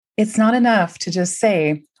it's not enough to just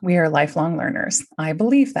say we are lifelong learners. I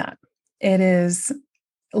believe that. It is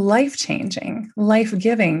life-changing,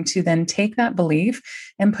 life-giving to then take that belief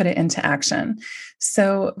and put it into action.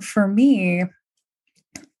 So for me,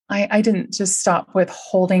 I didn't just stop with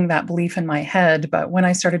holding that belief in my head, but when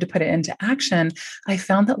I started to put it into action, I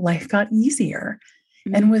found that life got easier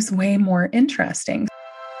and was way more interesting.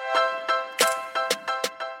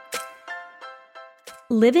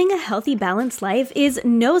 Living a healthy, balanced life is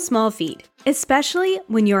no small feat, especially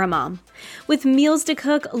when you're a mom. With meals to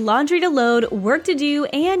cook, laundry to load, work to do,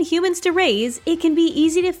 and humans to raise, it can be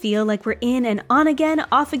easy to feel like we're in an on-again,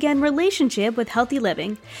 off-again relationship with healthy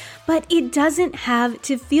living. But it doesn't have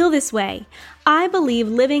to feel this way. I believe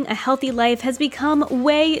living a healthy life has become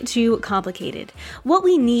way too complicated. What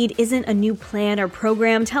we need isn't a new plan or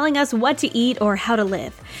program telling us what to eat or how to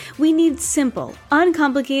live. We need simple,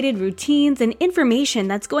 uncomplicated routines and information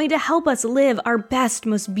that's going to help us live our best,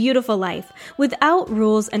 most beautiful life without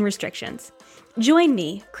rules and restrictions. Join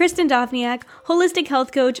me, Kristen Dovniak, holistic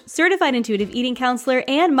health coach, certified intuitive eating counselor,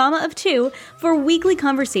 and mama of two, for weekly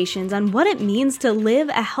conversations on what it means to live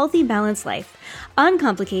a healthy, balanced life,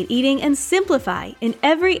 uncomplicate eating, and simplify in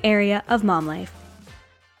every area of mom life.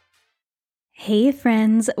 Hey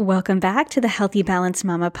friends, welcome back to the Healthy Balanced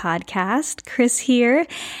Mama podcast. Chris here,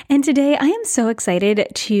 and today I am so excited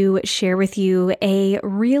to share with you a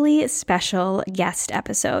really special guest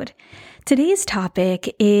episode. Today's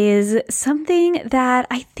topic is something that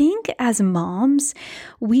I think as moms,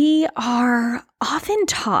 we are often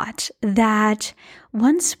taught that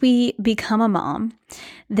once we become a mom,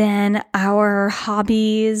 then our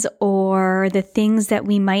hobbies or the things that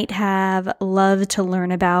we might have loved to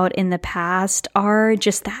learn about in the past are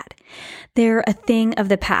just that. They're a thing of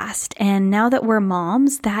the past. And now that we're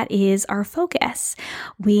moms, that is our focus.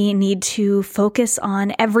 We need to focus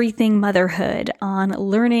on everything motherhood, on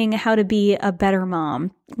learning how to be a better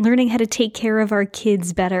mom, learning how to take care of our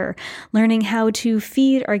kids better, learning how to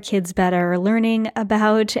feed our kids better, learning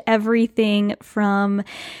about everything from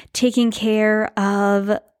taking care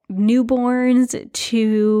of newborns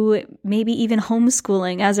to maybe even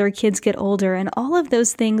homeschooling as our kids get older. And all of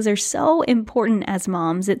those things are so important as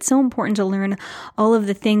moms. It's so important to learn all of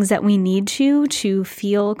the things that we need to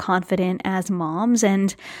feel confident as moms.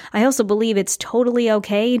 And I also believe it's totally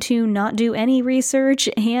okay to not do any research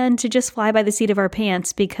and to just fly by the seat of our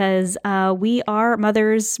pants because we are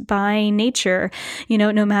mothers by nature,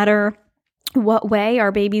 no matter what way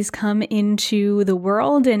our babies come into the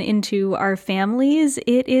world and into our families,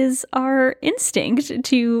 it is our instinct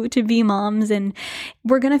to be moms, and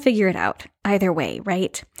we're going to figure it out either way,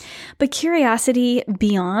 right? But curiosity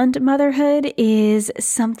beyond motherhood is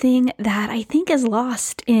something that I think is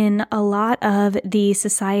lost in a lot of the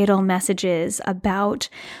societal messages about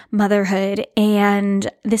motherhood.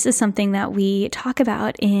 And this is something that we talk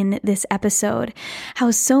about in this episode, how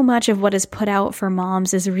so much of what is put out for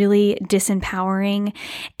moms is really disempowering.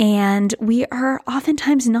 And we are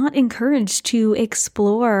oftentimes not encouraged to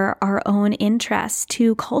explore our own interests,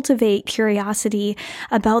 to cultivate curiosity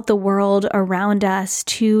about the world around us,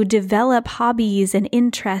 to develop hobbies and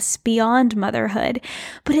interests beyond motherhood.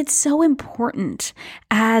 But it's so important,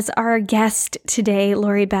 as our guest today,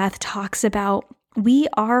 Beth, talks about. We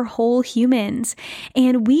are whole humans,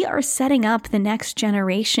 and we are setting up the next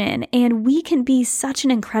generation, and we can be such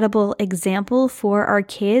an incredible example for our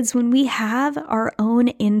kids when we have our own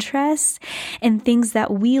interests and things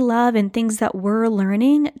that we love and things that we're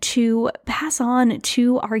learning to pass on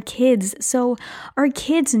to our kids. So our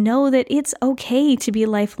kids know that it's okay to be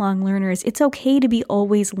lifelong learners. It's okay to be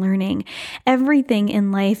always learning. Everything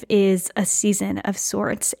in life is a season of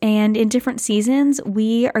sorts, and in different seasons,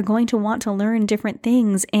 we are going to want to learn different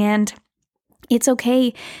things, and it's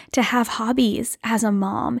okay to have hobbies as a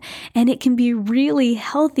mom, and it can be really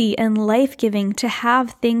healthy and life-giving to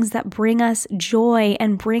have things that bring us joy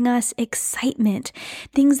and bring us excitement,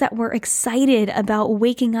 things that we're excited about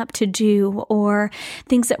waking up to do, or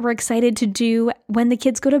things that we're excited to do when the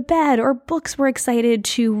kids go to bed, or books we're excited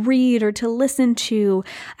to read or to listen to,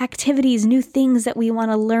 activities, new things that we want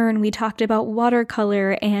to learn. We talked about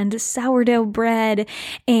watercolor and sourdough bread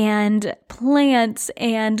and plants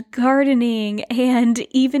and gardening and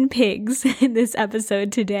even pigs in this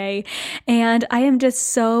episode today. And I am just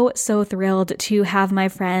so thrilled to have my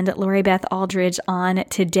friend Beth Auldridge on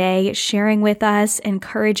today, sharing with us,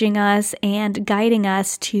 encouraging us, and guiding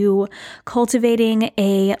us to cultivating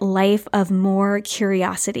a life of more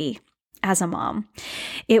curiosity. as a mom.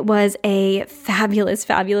 It was a fabulous,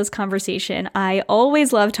 fabulous conversation. I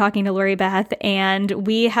always love talking to Lori Beth, and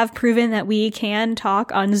we have proven that we can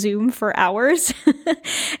talk on Zoom for hours.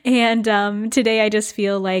 And today I just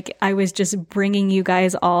feel like I was just bringing you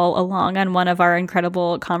guys all along on one of our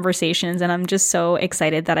incredible conversations, and I'm just so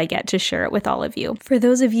excited that I get to share it with all of you. For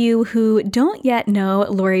those of you who don't yet know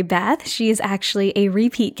Lori Beth, she is actually a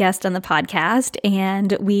repeat guest on the podcast,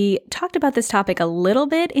 and we talked about this topic a little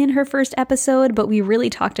bit in her first episode, but we really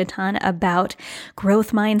talked a ton about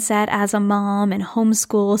growth mindset as a mom and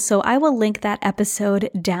homeschool. So I will link that episode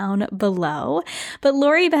down below. But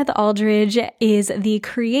Lori Beth Auldridge is the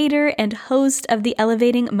creator and host of the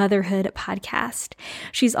Cultivating Motherhood podcast.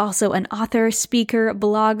 She's also an author, speaker,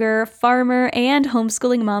 blogger, farmer, and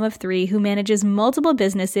homeschooling mom of 3 who manages multiple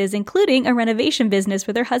businesses, including a renovation business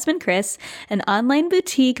with her husband, Chris, an online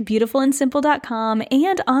boutique, beautifulandsimple.com,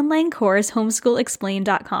 and online course,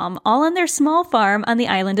 homeschoolexplained.com, all on their small farm on the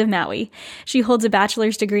island of Maui. She holds a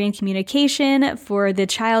bachelor's degree in communication for the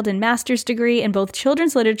child and master's degree in both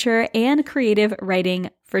children's literature and creative writing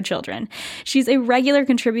for children. She's a regular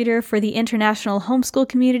contributor for the international homeschool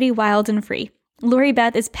community Wild and Free. Lori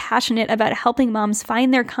Beth is passionate about helping moms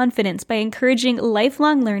find their confidence by encouraging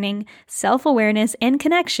lifelong learning, self-awareness, and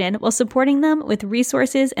connection while supporting them with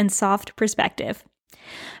resources and soft perspective.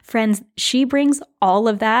 Friends, she brings all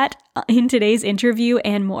of that in today's interview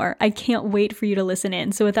and more. I can't wait for you to listen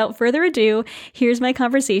in. So without further ado, here's my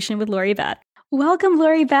conversation with Lori Beth. Welcome,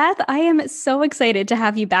 Lori Beth. I am so excited to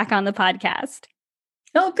have you back on the podcast.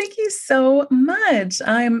 Oh, thank you so much.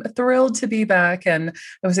 I'm thrilled to be back. And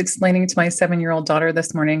I was explaining to my 7-year-old daughter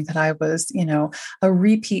this morning that I was, a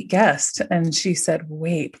repeat guest. And she said,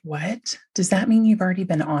 wait, what? Does that mean you've already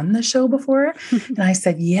been on the show before? And I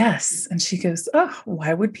said, yes. And she goes, oh,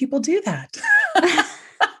 why would people do that?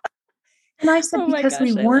 And I said, because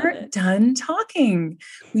we weren't done talking.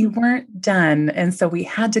 We weren't done. And so we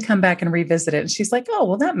had to come back and revisit it. And she's like, oh,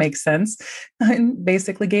 well, that makes sense. And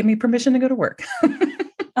basically gave me permission to go to work.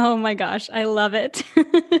 Oh my gosh, I love it.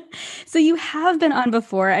 So you have been on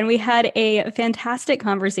before, and we had a fantastic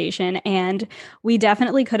conversation, and we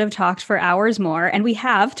definitely could have talked for hours more, and we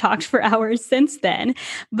have talked for hours since then.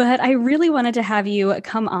 But I really wanted to have you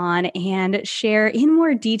come on and share in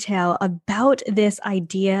more detail about this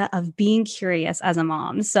idea of being curious as a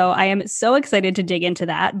mom. So I am so excited to dig into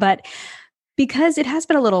that. But because it has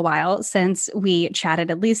been a little while since we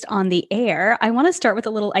chatted, at least on the air, I want to start with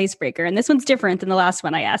a little icebreaker. And this one's different than the last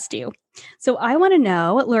one I asked you. So I want to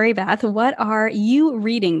know, Lori Beth, what are you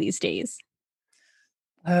reading these days?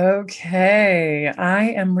 Okay. I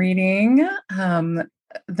am reading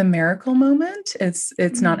The Miracle Moment.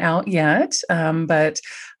 It's not out yet, but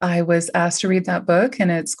I was asked to read that book, and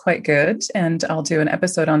it's quite good. And I'll do an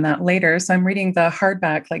episode on that later. So I'm reading the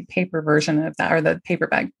hardback, paper version of that, or the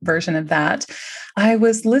paperback version of that. I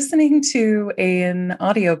was listening to an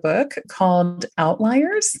audiobook called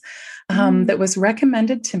Outliers. That was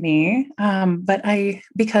recommended to me. But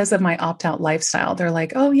because of my opt-out lifestyle, they're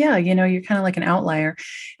like, oh yeah, you're kind of like an outlier.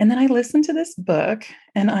 And then I listened to this book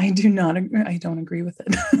and I don't agree with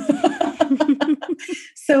it.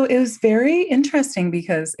 So it was very interesting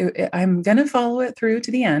because I'm going to follow it through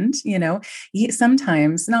to the end,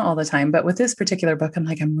 sometimes, not all the time, but with this particular book, I'm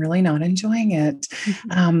like, I'm really not enjoying it.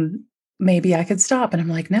 Maybe I could stop. And I'm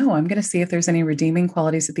like, no, I'm going to see if there's any redeeming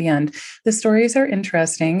qualities at the end. The stories are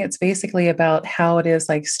interesting. It's basically about how it is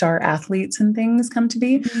star athletes and things come to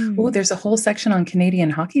be. Oh, there's a whole section on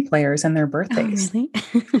Canadian hockey players and their birthdays. Oh,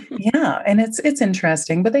 really? Yeah. And it's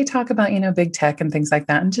interesting, but they talk about, big tech and things like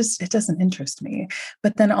that. And just, it doesn't interest me.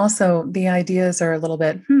 But then also the ideas are a little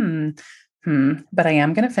bit, but I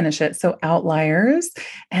am going to finish it. So Outliers.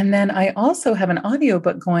 And then I also have an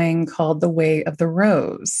audiobook going called The Way of the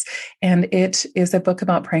Rose. And it is a book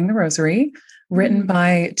about praying the rosary written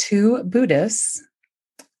by 2 Buddhists,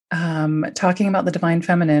 talking about the divine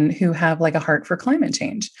feminine who have a heart for climate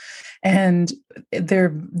change. And they're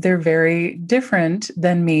very different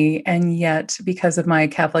than me. And yet, because of my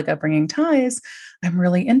Catholic upbringing ties, I'm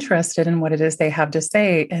really interested in what it is they have to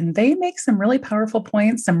say. And they make some really powerful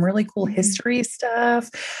points, some really cool history stuff.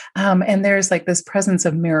 And there's this presence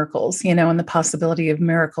of miracles, and the possibility of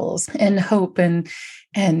miracles and hope and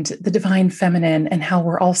the divine feminine and how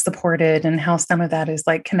we're all supported and how some of that is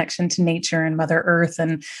connection to nature and Mother Earth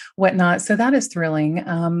and whatnot. So that is thrilling.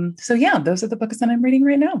 So yeah, those are the books that I'm reading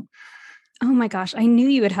right now. Oh my gosh, I knew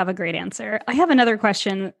you would have a great answer. I have another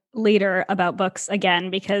question later about books again,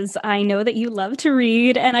 because I know that you love to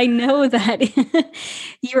read, and I know that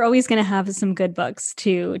you're always going to have some good books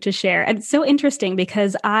to share. And it's so interesting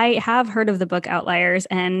because I have heard of the book Outliers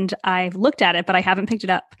and I've looked at it, but I haven't picked it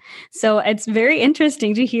up. So it's very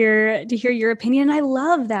interesting to hear your opinion. And I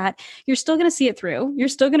love that you're still going to see it through. You're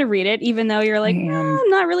still going to read it, even though you're like, I'm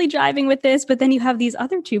not really jiving with this. But then you have these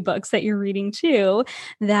other two books that you're reading too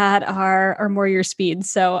that are more your speed.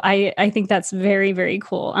 So I think that's very, very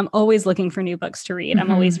cool. I'm always looking for new books to read. I'm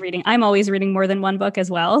always reading more than one book as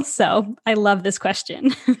well. So I love this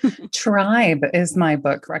question. Tribe is my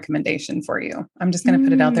book recommendation for you. I'm just going to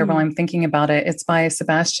put it out there while I'm thinking about it. It's by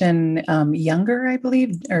Sebastian Younger, I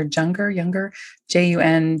believe, or Younger, Junger.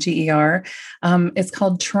 It's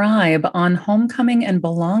called Tribe on Homecoming and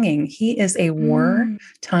Belonging. He is a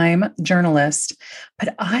wartime journalist,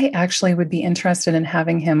 but I actually would be interested in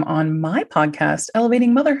having him on my podcast,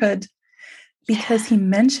 Elevating Motherhood, because he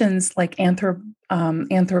mentions like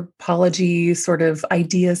anthropology sort of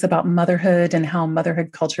ideas about motherhood and how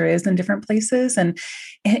motherhood culture is in different places and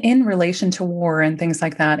in relation to war and things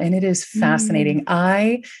like that. And it is fascinating.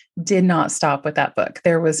 I did not stop with that book.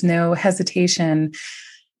 There was no hesitation.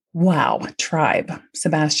 Wow. Tribe,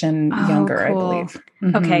 Sebastian Younger, cool. I believe.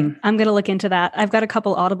 Okay. I'm going to look into that. I've got a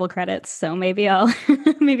couple Audible credits, so maybe I'll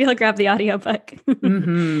grab the audiobook.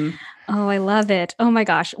 Oh, I love it. Oh my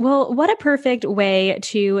gosh. Well, what a perfect way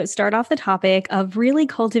to start off the topic of really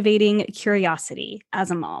cultivating curiosity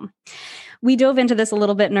as a mom. We dove into this a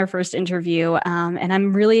little bit in our first interview, and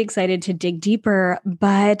I'm really excited to dig deeper,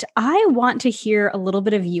 but I want to hear a little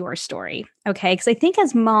bit of your story, okay? Because I think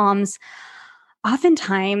as moms,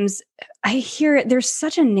 oftentimes I hear there's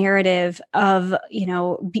such a narrative of,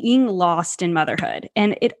 being lost in motherhood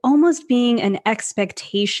and it almost being an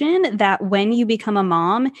expectation that when you become a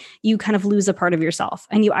mom, you kind of lose a part of yourself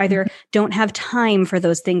and you either don't have time for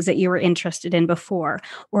those things that you were interested in before,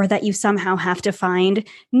 or that you somehow have to find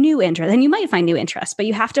new interests. And you might find new interests, but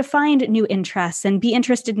you have to find new interests and be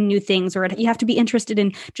interested in new things, or you have to be interested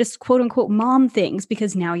in just quote unquote mom things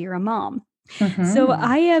because now you're a mom. So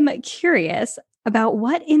I am curious about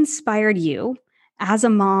what inspired you as a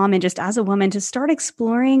mom and just as a woman to start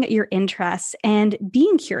exploring your interests and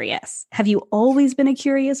being curious. Have you always been a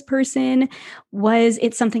curious person? Was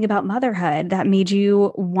it something about motherhood that made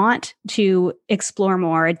you want to explore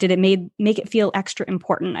more? Did it make it feel extra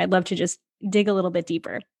important? I'd love to just dig a little bit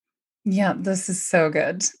deeper. Yeah, this is so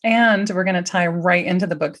good. And we're going to tie right into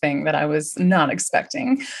the book thing that I was not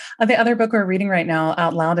expecting. The other book we're reading right now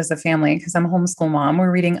out loud as a family, because I'm a homeschool mom,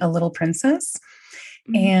 we're reading A Little Princess.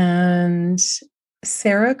 And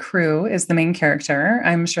Sarah Crew is the main character.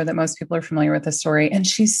 I'm sure that most people are familiar with the story. And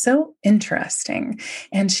she's so interesting.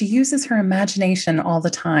 And she uses her imagination all the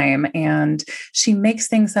time. And she makes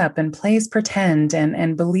things up and plays pretend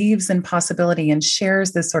and believes in possibility and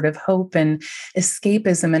shares this sort of hope and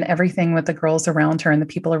escapism and everything with the girls around her and the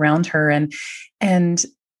people around her. And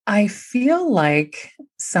I feel like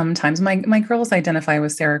sometimes my girls identify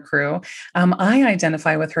with Sarah Crew. I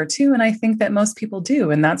identify with her too. And I think that most people do.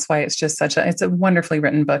 And that's why it's just it's a wonderfully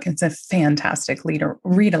written book. It's a fantastic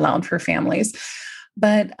read aloud for families.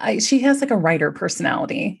 But she has like a writer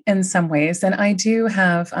personality in some ways. And I do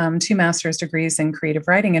have 2 master's degrees in creative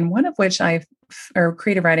writing, and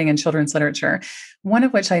creative writing and children's literature, one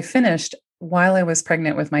of which I finished while I was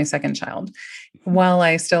pregnant with my second child, while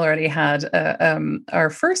I still already had our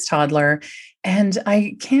first toddler. And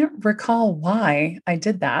I can't recall why I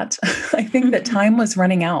did that. I think that time was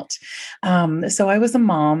running out. So I was a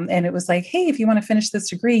mom, and it was like, hey, if you want to finish this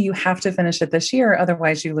degree, you have to finish it this year.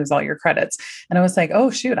 Otherwise you lose all your credits. And I was like, oh,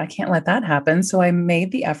 shoot, I can't let that happen. So I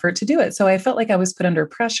made the effort to do it. So I felt like I was put under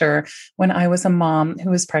pressure when I was a mom who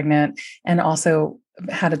was pregnant and also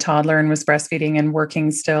had a toddler and was breastfeeding and working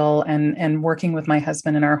still and working with my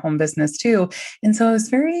husband in our home business too. And so I was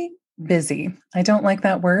very busy. I don't like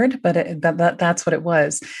that word, but that's what it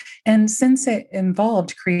was. And since it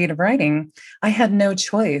involved creative writing, I had no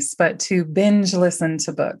choice but to binge listen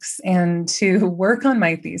to books and to work on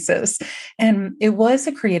my thesis. And it was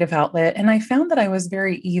a creative outlet. And I found that I was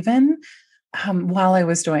very even while I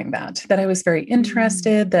was doing that I was very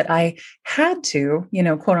interested, that I had to,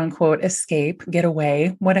 quote unquote, escape, get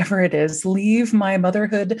away, whatever it is, leave my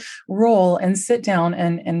motherhood role and sit down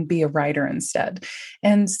and be a writer instead.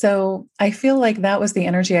 And so I feel like that was the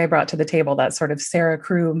energy I brought to the table, that sort of Sarah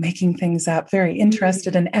Crew, making things up, very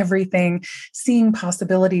interested in everything, seeing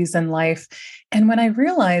possibilities in life. And when I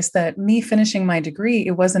realized that me finishing my degree,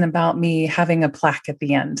 it wasn't about me having a plaque at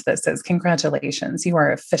the end that says, congratulations, you are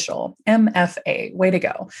official, MFA, way to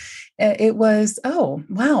go. It was, oh,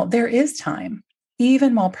 wow, there is time.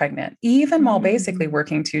 even while pregnant, even while basically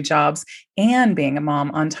working two jobs and being a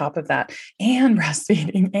mom on top of that and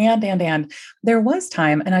breastfeeding and there was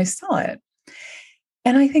time and I saw it.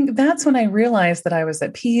 And I think that's when I realized that I was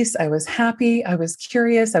at peace. I was happy. I was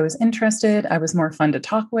curious. I was interested. I was more fun to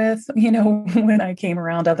talk with, when I came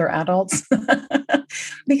around other adults,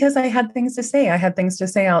 because I had things to say. I had things to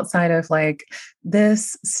say outside of like,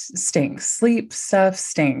 this stinks. Sleep stuff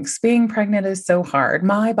stinks. Being pregnant is so hard.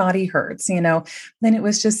 My body hurts, Then it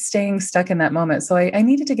was just staying stuck in that moment. So I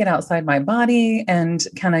needed to get outside my body and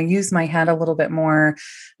kind of use my head a little bit more.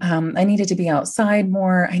 I needed to be outside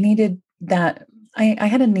more. I needed that. I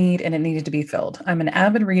had a need and it needed to be filled. I'm an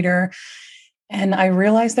avid reader and I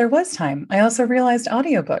realized there was time. I also realized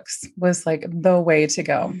audiobooks was like the way to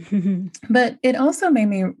go. But it also made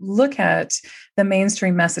me look at the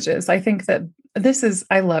mainstream messages. I think that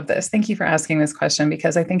I love this. Thank you for asking this question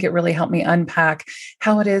because I think it really helped me unpack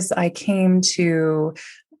how it is I came to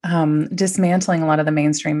dismantling a lot of the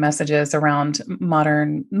mainstream messages around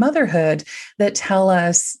modern motherhood that tell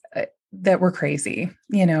us that we're crazy,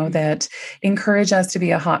 that encourage us to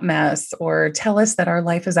be a hot mess or tell us that our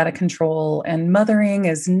life is out of control and mothering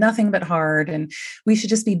is nothing but hard and we should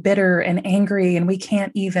just be bitter and angry and we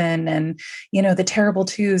can't even, and, the terrible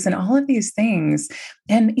twos and all of these things.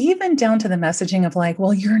 And even down to the messaging of like,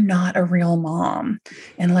 well, you're not a real mom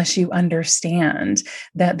unless you understand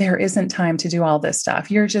that there isn't time to do all this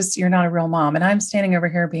stuff. You're not a real mom. And I'm standing over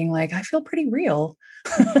here being like, I feel pretty real.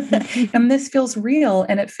 And this feels real.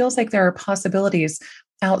 And it feels like there are possibilities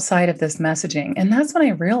outside of this messaging. And that's when I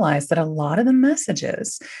realized that a lot of the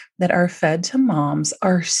messages that are fed to moms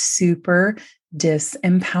are super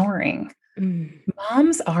disempowering.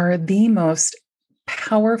 Moms are the most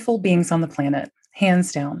powerful beings on the planet,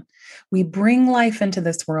 hands down. We bring life into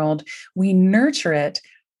this world. We nurture it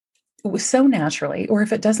so naturally, or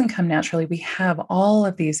if it doesn't come naturally, we have all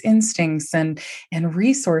of these instincts and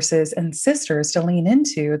resources and sisters to lean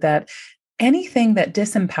into that. Anything that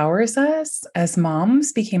disempowers us as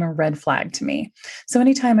moms became a red flag to me. So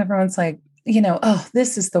anytime everyone's like, oh,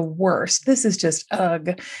 this is the worst. This is just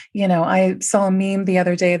ugh. I saw a meme the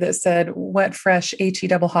other day that said, "What fresh HE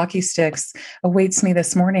double hockey sticks awaits me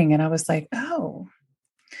this morning?" And I was like, oh,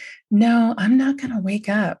 no, I'm not going to wake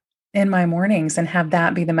up in my mornings and have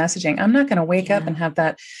that be the messaging. I'm not going to wake up and have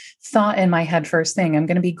that thought in my head first thing. I'm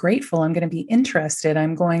going to be grateful. I'm going to be interested.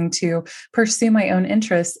 I'm going to pursue my own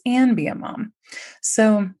interests and be a mom.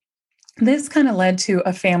 So this kind of led to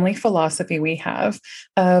a family philosophy we have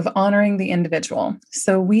of honoring the individual.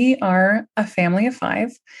 So we are a family of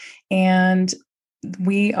 5, and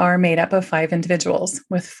we are made up of 5 individuals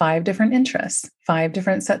with 5 different interests, 5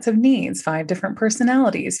 different sets of needs, 5 different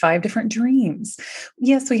personalities, 5 different dreams.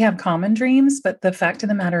 Yes, we have common dreams, but the fact of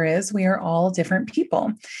the matter is we are all different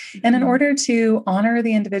people. And in order to honor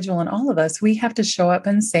the individual in all of us, we have to show up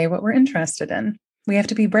and say what we're interested in. We have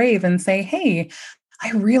to be brave and say, hey,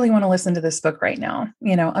 I really want to listen to this book right now.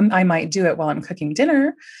 I might do it while I'm cooking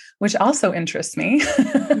dinner, which also interests me.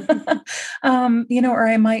 Or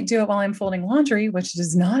I might do it while I'm folding laundry, which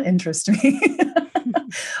does not interest me.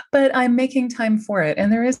 But I'm making time for it.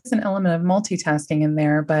 And there is an element of multitasking in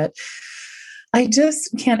there, but I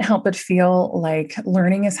just can't help but feel like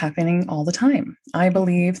learning is happening all the time. I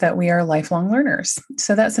believe that we are lifelong learners.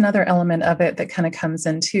 So that's another element of it that kind of comes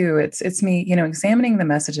into it's me, examining the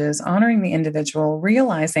messages, honoring the individual,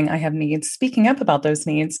 realizing I have needs, speaking up about those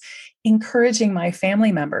needs, encouraging my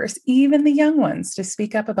family members, even the young ones, to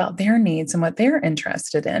speak up about their needs and what they're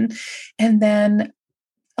interested in, and then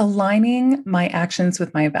aligning my actions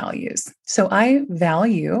with my values. So I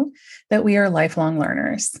value that we are lifelong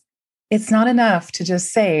learners. It's not enough to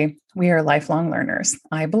just say we are lifelong learners.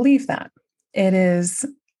 I believe that. It is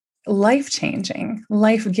life-changing,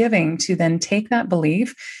 life-giving to then take that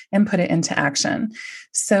belief and put it into action.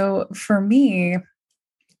 So for me,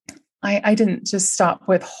 I didn't just stop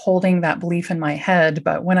with holding that belief in my head,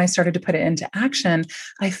 but when I started to put it into action,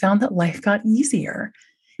 I found that life got easier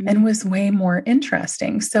and was way more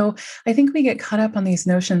interesting. So I think we get caught up on these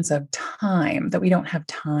notions of time, that we don't have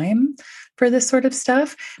time for this sort of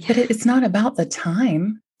stuff, but it's not about the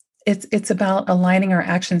time. It's about aligning our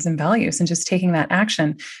actions and values and just taking that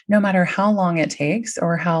action, no matter how long it takes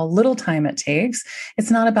or how little time it takes.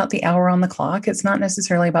 It's not about the hour on the clock. It's not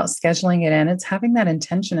necessarily about scheduling it in. It's having that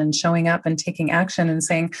intention and showing up and taking action and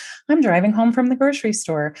saying, I'm driving home from the grocery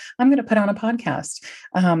store. I'm going to put on a podcast.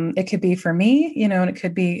 It could be for me, and it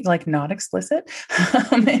could be like not explicit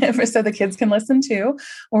so the kids can listen to,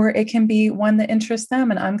 or it can be one that interests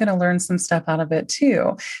them and I'm going to learn some stuff out of it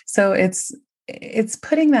too. So it's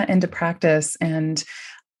putting that into practice. And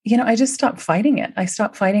I just stopped fighting it. I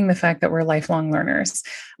stopped fighting the fact that we're lifelong learners.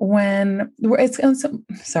 When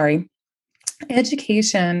sorry,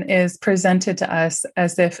 education is presented to us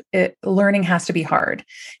as if learning has to be hard.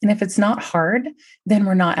 And if it's not hard, then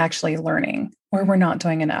we're not actually learning or we're not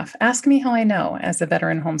doing enough. Ask me how I know as a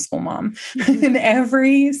veteran homeschool mom. And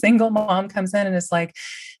every single mom comes in and is like,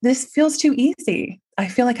 this feels too easy. I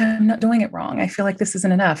feel like I'm not doing it wrong. I feel like this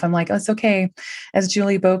isn't enough. I'm like, oh, it's okay. As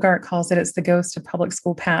Julie Bogart calls it, it's the ghost of public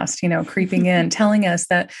school past, creeping in, telling us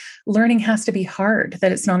that learning has to be hard,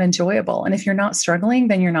 that it's not enjoyable. And if you're not struggling,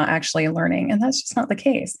 then you're not actually learning. And that's just not the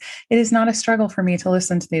case. It is not a struggle for me to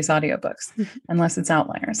listen to these audiobooks, unless it's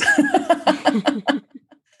Outliers.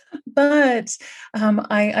 But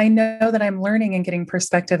I know that I'm learning and getting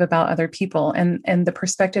perspective about other people, and the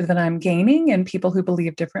perspective that I'm gaining and people who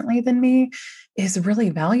believe differently than me is really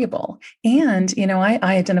valuable. And, I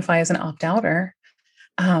identify as an opt-outer.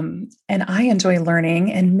 And I enjoy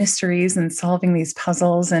learning and mysteries and solving these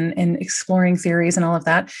puzzles and exploring theories and all of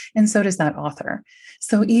that. And so does that author.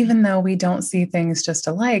 So even though we don't see things just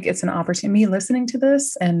alike, it's an opportunity. Me listening to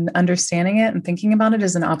this and understanding it and thinking about it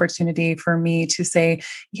is an opportunity for me to say,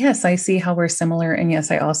 yes, I see how we're similar. And yes,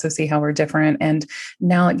 I also see how we're different. And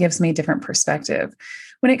now it gives me different perspective.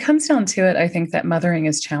 When it comes down to it, I think that mothering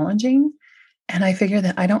is challenging. And I figure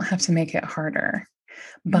that I don't have to make it harder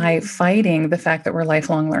by fighting the fact that we're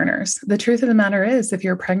lifelong learners. The truth of the matter is, if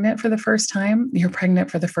you're pregnant for the first time, you're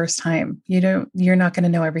pregnant for the first time. You're not going to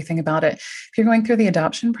know everything about it. If you're going through the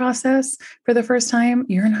adoption process for the first time,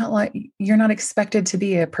 you're not expected to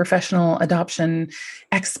be a professional adoption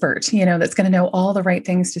expert, that's going to know all the right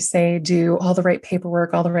things to say, do all the right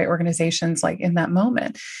paperwork, all the right organizations, like in that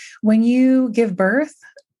moment. When you give birth,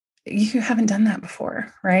 you haven't done that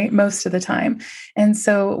before, right? Most of the time. And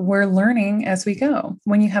so we're learning as we go.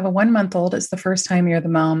 When you have a 1-month-old, it's the first time you're the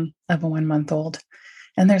mom of a 1-month-old.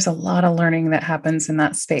 And there's a lot of learning that happens in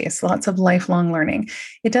that space, lots of lifelong learning.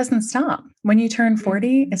 It doesn't stop. When you turn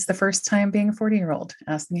 40, it's the first time being a 40-year-old.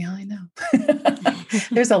 Ask me how I know.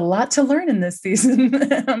 There's a lot to learn in this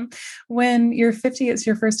season. When you're 50, it's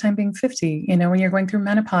your first time being 50. When you're going through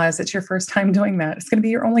menopause, it's your first time doing that. It's going to be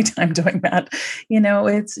your only time doing that.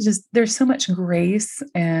 It's just, there's so much grace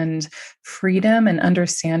and freedom and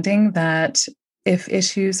understanding that if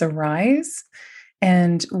issues arise,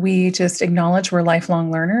 and we just acknowledge we're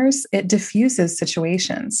lifelong learners, it diffuses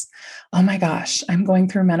situations. Oh my gosh, I'm going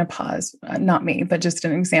through menopause. Not me, but just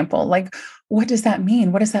an example. Like, what does that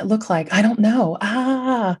mean? What does that look like? I don't know.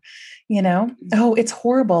 Oh, it's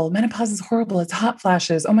horrible. Menopause is horrible. It's hot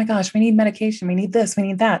flashes. Oh my gosh, we need medication. We need this. We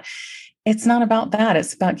need that. It's not about that.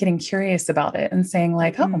 It's about getting curious about it and saying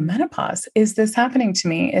like, oh, menopause, is this happening to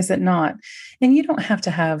me? Is it not? And you don't have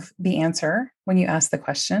to have the answer when you ask the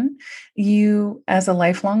question. You, as a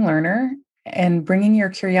lifelong learner and bringing your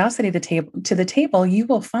curiosity to the table, you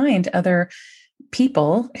will find other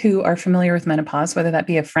people who are familiar with menopause, whether that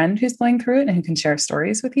be a friend who's going through it and who can share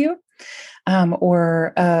stories with you,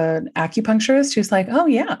 or an acupuncturist who's like, oh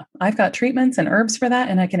yeah, I've got treatments and herbs for that.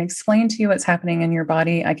 And I can explain to you what's happening in your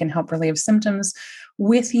body. I can help relieve symptoms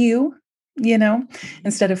with you,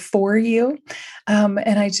 instead of for you.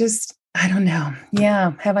 And I don't know.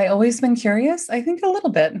 Yeah. Have I always been curious? I think a little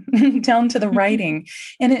bit down to the writing.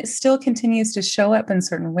 And it still continues to show up in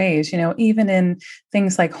certain ways, even in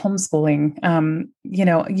things like homeschooling.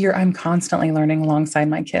 I'm constantly learning alongside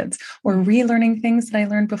my kids, or relearning things that I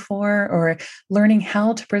learned before, or learning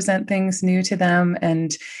how to present things new to them.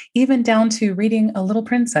 And even down to reading A Little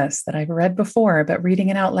Princess that I've read before, but reading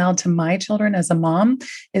it out loud to my children as a mom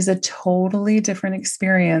is a totally different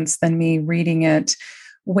experience than me reading it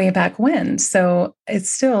way back when. So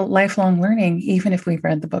it's still lifelong learning, even if we've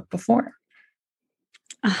read the book before.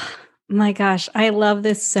 Oh, my gosh, I love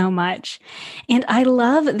this so much. And I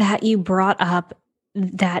love that you brought up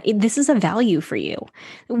that this is a value for you.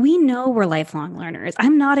 We know we're lifelong learners.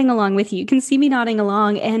 I'm nodding along with you. You can see me nodding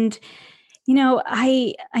along. And,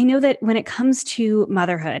 I know that when it comes to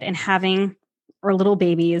motherhood and having our little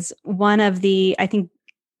babies, I think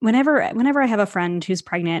whenever I have a friend who's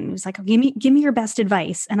pregnant and who's like, oh, give me your best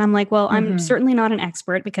advice. And I'm like, well, I'm certainly not an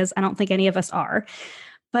expert because I don't think any of us are.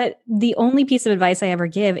 But the only piece of advice I ever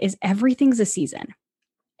give is everything's a season.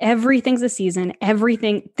 Everything's a season.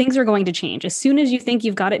 Things are going to change. As soon as you think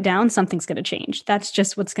you've got it down, something's going to change. That's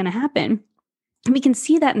just what's going to happen. And we can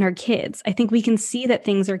see that in our kids. I think we can see that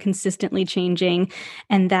things are consistently changing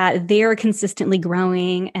and that they're consistently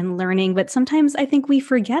growing and learning. But sometimes I think we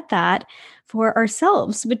forget that for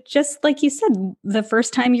ourselves. But just like you said, the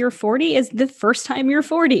first time you're 40 is the first time you're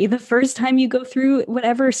 40. The first time you go through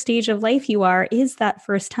whatever stage of life you are is that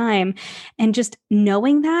first time. And just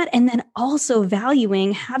knowing that, and then also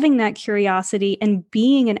valuing having that curiosity and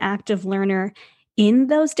being an active learner in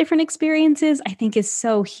those different experiences, I think is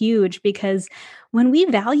so huge, because when we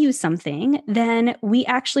value something, then we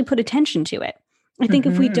actually put attention to it. I think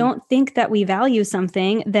if we don't think that we value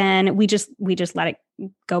something, then we just let it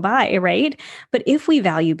go by, right? But if we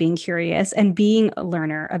value being curious and being a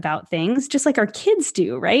learner about things, just like our kids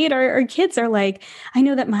do, right? Our kids are like, I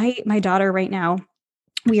know that my daughter right now,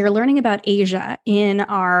 we are learning about Asia in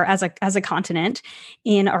our as a continent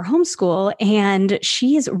in our homeschool, and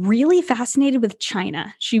she is really fascinated with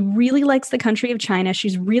China. She really likes the country of China.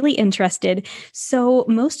 She's really interested. So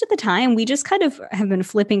most of the time, we just kind of have been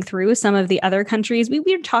flipping through some of the other countries.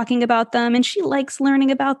 We're talking about them, and she likes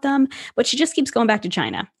learning about them, but she just keeps going back to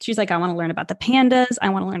China. She's like, I want to learn about the pandas. I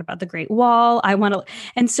want to learn about the Great Wall.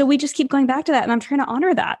 And so we just keep going back to that, and I'm trying to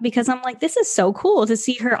honor that, because I'm like, this is so cool to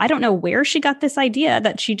see her. I don't know where she got this idea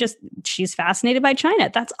that she's fascinated by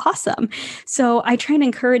China. That's awesome. So I try and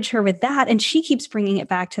encourage her with that, and she keeps bringing it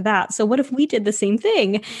back to that. So what if we did the same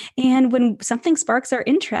thing? And when something sparks our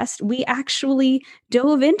interest, we actually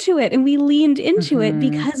dove into it and we leaned into it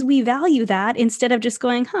because we value that, instead of just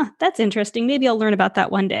going, that's interesting. Maybe I'll learn about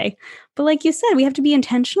that one day. But like you said, we have to be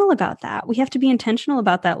intentional about that. We have to be intentional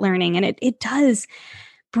about that learning. And it does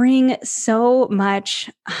bring so much,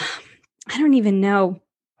 I don't even know,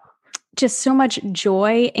 just so much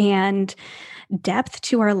joy and depth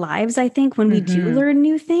to our lives, I think, when we do learn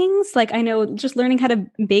new things. Like, I know just learning how to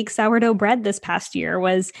bake sourdough bread this past year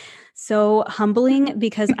was so humbling,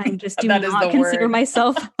 because I just do not consider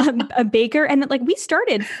myself a baker. And like, we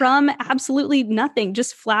started from absolutely nothing,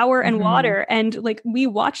 just flour and water. And like, we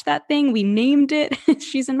watched that thing, we named it.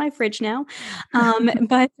 She's in my fridge now.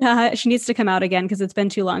 But she needs to come out again, because it's been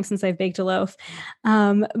too long since I've baked a loaf.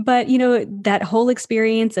 But that whole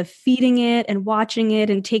experience of feeding it and watching it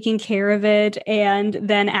and taking care of it, and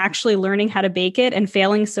then actually learning how to bake it and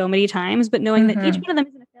failing so many times, but knowing that each one of them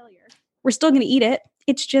isn't a failure. We're still going to eat it.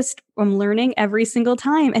 It's just, I'm learning every single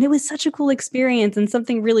time. And it was such a cool experience, and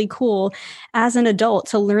something really cool as an adult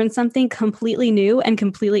to learn something completely new and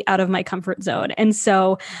completely out of my comfort zone. And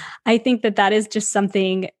so I think that is just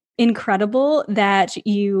something incredible that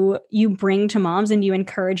you bring to moms and you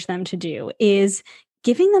encourage them to do, is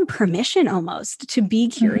giving them permission almost to be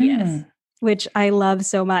curious, which I love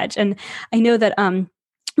so much. And I know that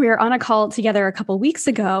we were on a call together a couple of weeks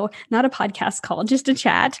ago, not a podcast call, just a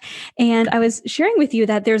chat. And I was sharing with you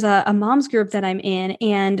that there's a mom's group that I'm in,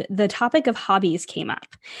 and the topic of hobbies came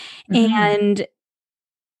up. And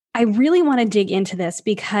I really want to dig into this,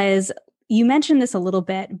 because you mentioned this a little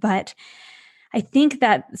bit, but I think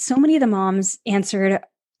that so many of the moms answered,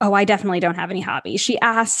 oh, I definitely don't have any hobbies. She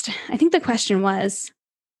asked, I think the question was,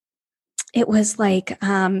 it was like,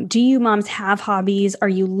 do you moms have hobbies? Are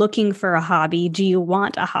you looking for a hobby? Do you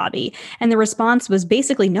want a hobby? And the response was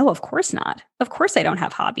basically, no, of course not. Of course I don't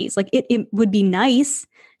have hobbies. Like, it would be nice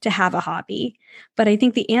to have a hobby. But I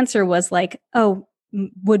think the answer was like, oh,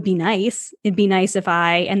 would be nice. It'd be nice if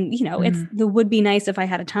it's the would be nice if I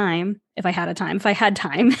had time. It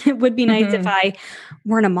would be nice if I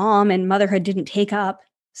weren't a mom and motherhood didn't take up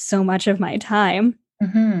so much of my time.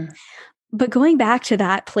 But going back to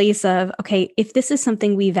that place of, okay, if this is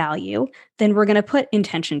something we value, then we're going to put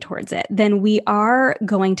intention towards it. Then we are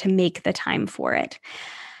going to make the time for it.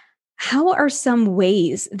 How are some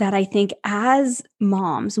ways that I think as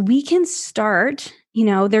moms, we can start,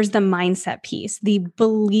 there's the mindset piece, the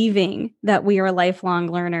believing that we are lifelong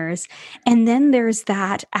learners. And then there's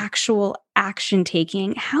that actual action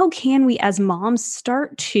taking. How can we as moms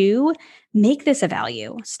start to make this a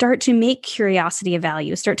value, start to make curiosity a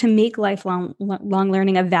value, start to make lifelong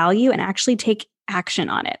learning a value, and actually take action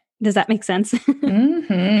on it? Does that make sense?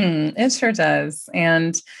 It sure does.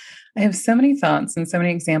 And I have so many thoughts and so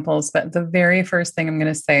many examples, but the very first thing I'm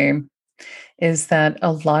going to say is that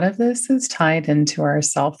a lot of this is tied into our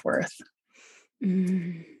self-worth.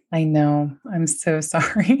 I know, I'm so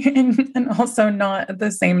sorry. and also not at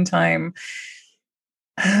the same time.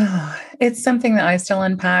 It's something that I still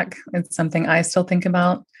unpack. It's something I still think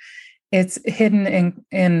about. It's hidden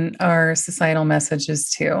in our societal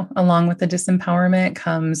messages too. Along with the disempowerment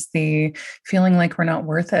comes the feeling like we're not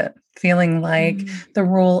worth it, feeling like the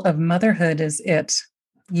role of motherhood is it.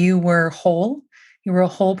 You were whole. You were a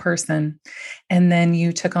whole person. And then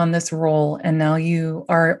you took on this role, and now you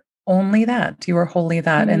are only that. You are wholly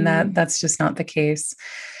that. And that's just not the case.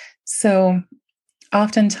 So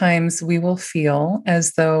oftentimes we will feel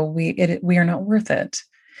as though we are not worth it.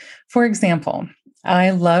 For example,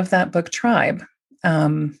 I love that book Tribe.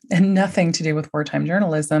 And nothing to do with wartime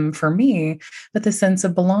journalism for me, but the sense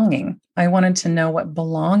of belonging. I wanted to know what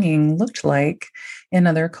belonging looked like in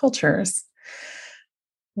other cultures.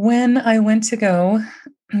 When I went to go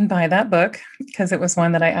buy that book, because it was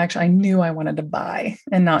one that I knew I wanted to buy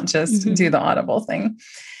and not just do the Audible thing.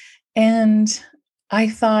 And I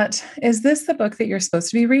thought, is this the book that you're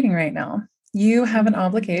supposed to be reading right now? You have an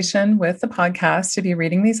obligation with the podcast to be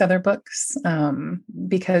reading these other books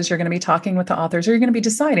because you're going to be talking with the authors, or you're going to be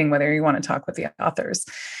deciding whether you want to talk with the authors.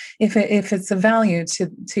 If it's of value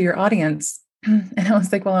to your audience. And I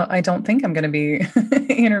was like, well, I don't think I'm going to be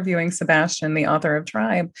interviewing Sebastian, the author of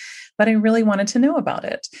Tribe, but I really wanted to know about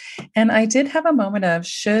it. And I did have a moment of,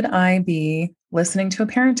 should I be listening to a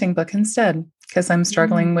parenting book instead? Because I'm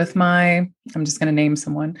struggling with I'm just going to name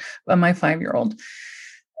someone, my 5-year-old.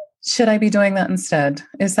 Should I be doing that instead?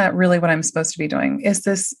 Is that really what I'm supposed to be doing?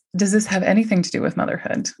 Does this have anything to do with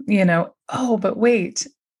motherhood? Oh, but wait,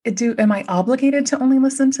 am I obligated to only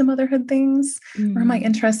listen to motherhood things? Or am I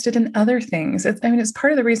interested in other things? It's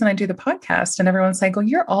part of the reason I do the podcast, and everyone's like, well,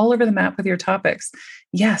 you're all over the map with your topics.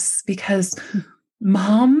 Yes, because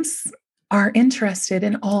moms are interested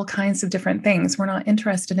in all kinds of different things. We're not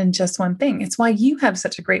interested in just one thing. It's why you have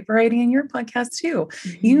such a great variety in your podcast too.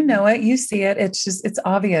 You know it, you see it. It's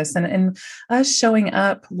obvious. And us showing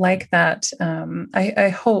up like that, I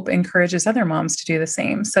hope encourages other moms to do the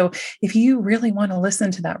same. So if you really want to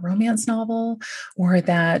listen to that romance novel or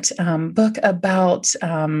that book about,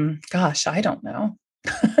 I don't know,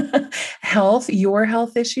 your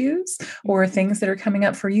health issues or things that are coming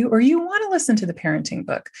up for you, or you want to listen to the parenting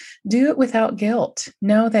book, do it without guilt.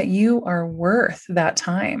 Know that you are worth that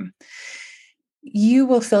time. You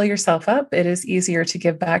will fill yourself up. It is easier to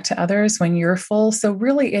give back to others when you're full. So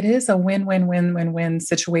really it is a win-win-win-win-win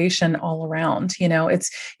situation all around.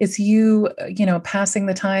 It's you passing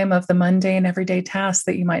the time of the mundane everyday tasks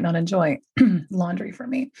that you might not enjoy. Laundry for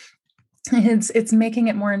me. It's making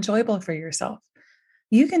it more enjoyable for yourself.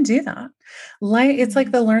 You can do that. It's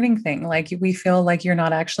like the learning thing. Like we feel like you're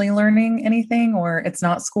not actually learning anything, or it's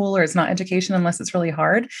not school, or it's not education unless it's really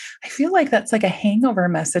hard. I feel like that's like a hangover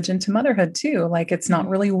message into motherhood too. Like it's not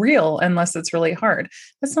really real unless it's really hard.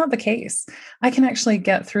 That's not the case. I can actually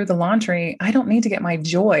get through the laundry. I don't need to get my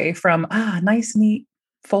joy from nice, neat,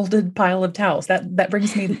 folded pile of towels. That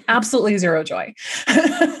brings me absolutely zero joy.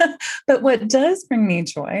 But what does bring me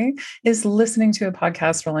joy is listening to a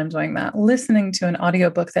podcast while I'm doing that, listening to an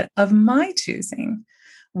audiobook that of my choosing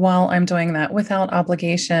while I'm doing that, without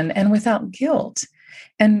obligation and without guilt.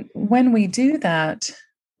 And when we do that,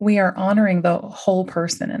 we are honoring the whole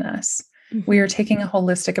person in us. We are taking a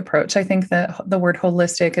holistic approach. I think that the word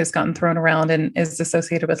holistic has gotten thrown around and is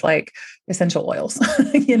associated with like essential oils,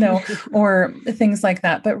 or things like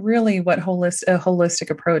that. But really what a holistic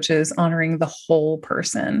approach is honoring the whole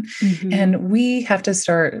person. And we have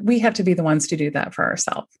to be the ones to do that for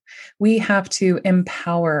ourselves. We have to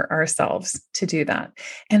empower ourselves to do that.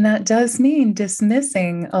 And that does mean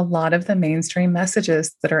dismissing a lot of the mainstream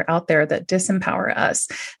messages that are out there that disempower us,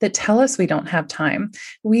 that tell us we don't have time.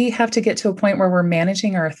 We have to get to a point where we're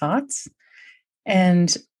managing our thoughts.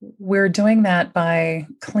 And we're doing that by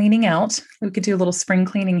cleaning out. We could do a little spring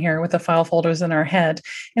cleaning here with the file folders in our head.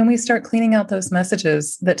 And we start cleaning out those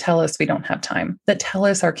messages that tell us we don't have time, that tell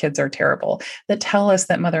us our kids are terrible, that tell us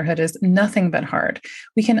that motherhood is nothing but hard.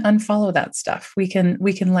 We can unfollow that stuff. We can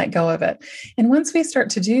let go of it. And once we start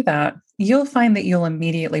to do that, you'll find that you'll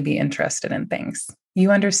immediately be interested in things.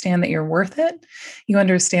 You understand that you're worth it. You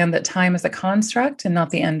understand that time is a construct and not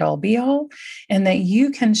the end all be all, and that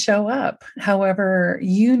you can show up however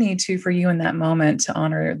you need to for you in that moment to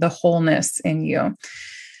honor the wholeness in you.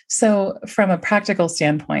 So from a practical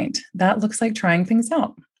standpoint, that looks like trying things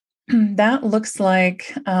out. That looks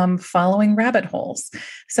like following rabbit holes.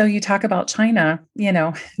 So you talk about China,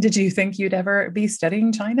 did you think you'd ever be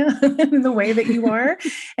studying China in the way that you are?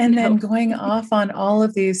 And then going off on all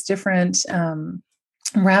of these different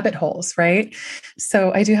rabbit holes, right?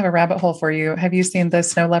 So I do have a rabbit hole for you. Have you seen the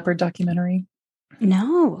snow leopard documentary?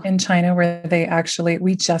 No. In China, where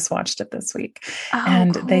we just watched it this week.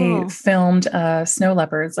 Cool. They filmed snow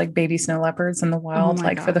leopards, like baby snow leopards in the wild,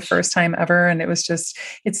 for the first time ever. And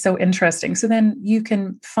it's so interesting. So then you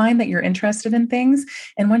can find that you're interested in things.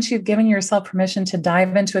 And once you've given yourself permission to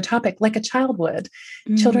dive into a topic like a child would,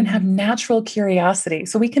 children have natural curiosity.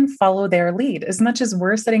 So we can follow their lead. As much as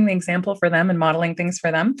we're setting the example for them and modeling things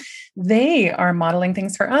for them, they are modeling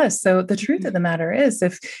things for us. So the truth of the matter is,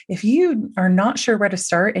 if you are not sure where to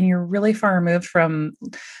start and you're really far removed from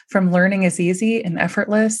learning is easy and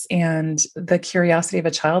effortless and the curiosity of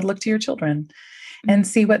a child, look to your children. and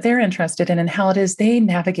see what they're interested in and how it is they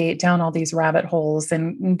navigate down all these rabbit holes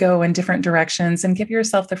and go in different directions, and give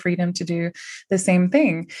yourself the freedom to do the same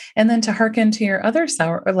thing. And then to hearken to your other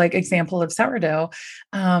like example of sourdough,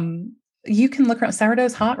 you can look around.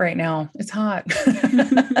 Sourdough's hot right now. It's hot.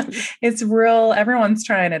 It's real. Everyone's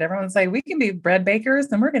trying it. Everyone's like, we can be bread bakers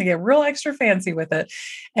and we're going to get real extra fancy with it.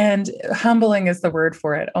 And humbling is the word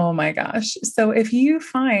for it. Oh my gosh. So if you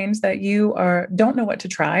find that you don't know what to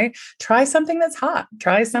try something that's hot.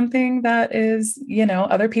 Try something that is,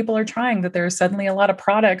 other people are trying, that there's suddenly a lot of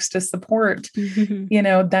products to support,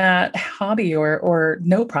 that hobby, or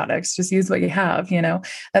no products, just use what you have.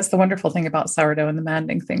 That's the wonderful thing about sourdough, and the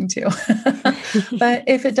maddening thing too. But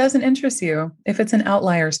if it doesn't interest you, if it's an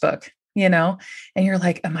outliers book, and you're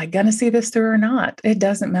like, am I going to see this through or not? It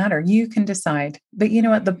doesn't matter. You can decide. But you know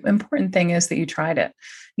what? The important thing is that you tried it.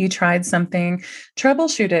 You tried something,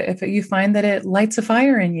 troubleshoot it. If you find that it lights a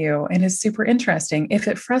fire in you and is super interesting, if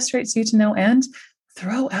it frustrates you to no end,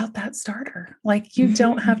 throw out that starter. Like, you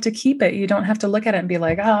don't have to keep it. You don't have to look at it and be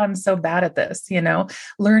like, oh, I'm so bad at this.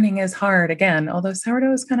 Learning is hard again, although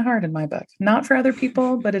sourdough is kind of hard in my book, not for other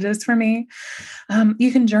people, but it is for me. You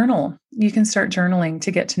can journal. You can start journaling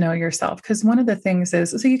to get to know yourself. Because one of the things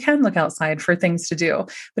is, so you can look outside for things to do,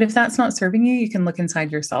 but if that's not serving you, you can look inside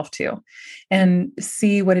yourself too, and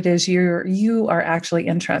see what it is you are actually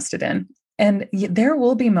interested in. And there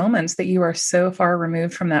will be moments that you are so far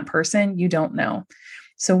removed from that person, you don't know.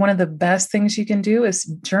 So one of the best things you can do is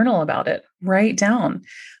journal about it. Write down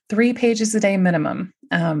 3 pages a day minimum,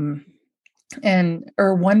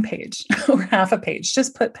 or 1 page or half a page.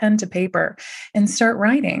 Just put pen to paper and start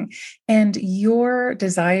writing. And your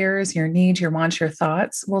desires, your needs, your wants, your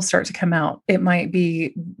thoughts will start to come out. It might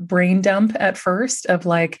be brain dump at first of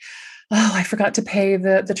like, oh, I forgot to pay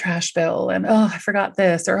the trash bill, and oh, I forgot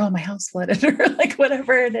this, or oh, my house flooded, or like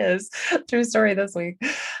whatever it is. True story this week.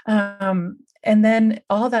 And then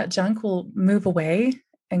all that junk will move away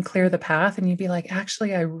and clear the path. And you'd be like,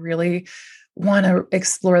 actually, I really want to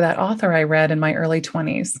explore that author I read in my early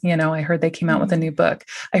 20s. I heard they came out with a new book.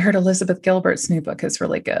 I heard Elizabeth Gilbert's new book is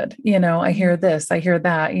really good. I hear this, I hear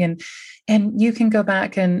that. And you can go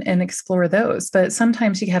back and explore those. But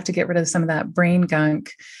sometimes you have to get rid of some of that brain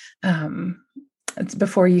gunk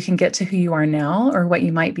before you can get to who you are now or what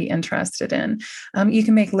you might be interested in. You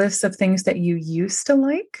can make lists of things that you used to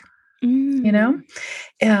like,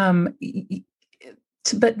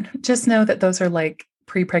 but just know that those are like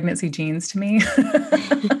pre-pregnancy genes to me.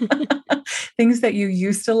 Things that you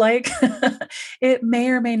used to like, it may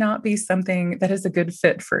or may not be something that is a good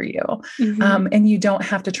fit for you. And you don't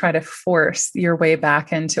have to try to force your way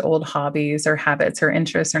back into old hobbies or habits or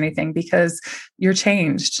interests or anything, because you're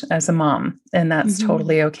changed as a mom, and that's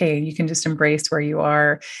totally okay. You can just embrace where you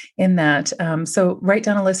are in that. So write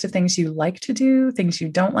down a list of things you like to do, things you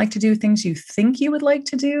don't like to do, things you think you would like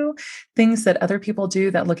to do, things that other people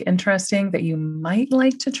do that look interesting that you might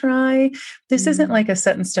like to try. This isn't like a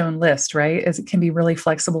set in stone list, right? As it can be really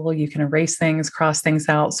flexible. You can erase things, cross things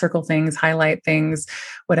out, circle things, highlight things,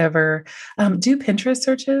 whatever. Do Pinterest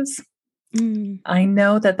searches. I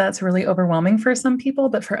know that that's really overwhelming for some people,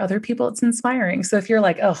 but for other people, it's inspiring. So if you're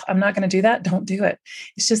like, oh, I'm not going to do that, don't do it.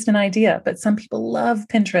 It's just an idea. But some people love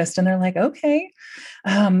Pinterest and they're like, okay.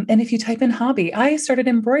 And if you type in hobby, I started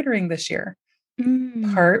embroidering this year.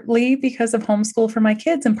 Partly because of homeschool for my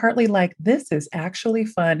kids, and partly like, this is actually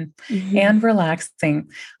fun and relaxing.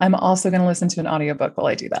 I'm also going to listen to an audiobook while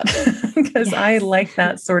I do that because I like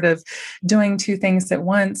that sort of doing 2 things at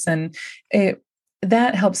once. And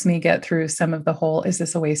that helps me get through some of the whole, is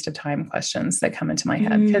this a waste of time questions that come into my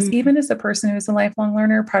head? Because even as a person who's a lifelong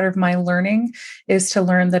learner, part of my learning is to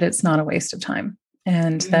learn that it's not a waste of time,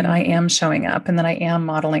 and that I am showing up, and that I am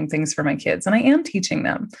modeling things for my kids, and I am teaching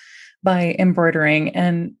them by embroidering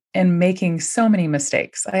and making so many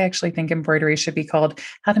mistakes. I actually think embroidery should be called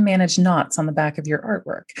how to manage knots on the back of your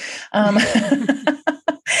artwork.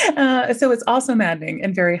 So it's also maddening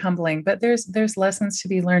and very humbling, but there's lessons to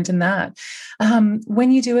be learned in that.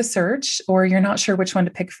 When you do a search or you're not sure which one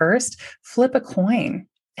to pick first, flip a coin.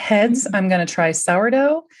 Heads, I'm going to try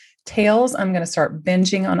sourdough. Tails, I'm going to start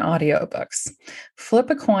binging on audiobooks. Flip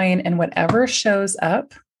a coin, and whatever shows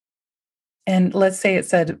up, and let's say it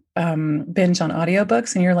said binge on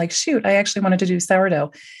audiobooks, and you're like, shoot, I actually wanted to do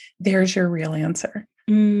sourdough. There's your real answer.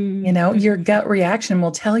 Your gut reaction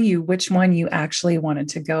will tell you which one you actually wanted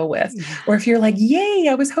to go with. Or if you're like, yay,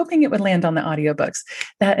 I was hoping it would land on the audiobooks,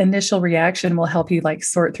 that initial reaction will help you like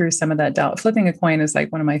sort through some of that doubt. Flipping a coin is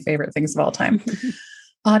like one of my favorite things of all time.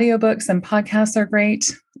 Audiobooks and podcasts are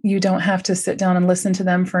great. You don't have to sit down and listen to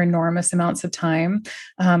them for enormous amounts of time.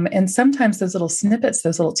 And sometimes those little snippets,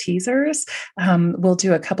 those little teasers, will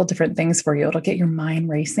do a couple different things for you. It'll get your mind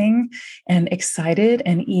racing and excited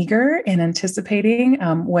and eager and anticipating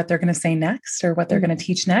what they're going to say next, or what they're going to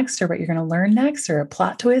teach next, or what you're going to learn next, or a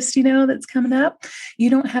plot twist, that's coming up. You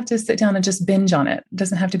don't have to sit down and just binge on it. It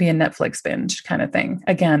doesn't have to be a Netflix binge kind of thing.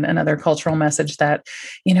 Again, another cultural message that,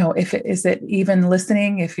 is it even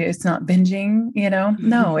listening if it's not binging,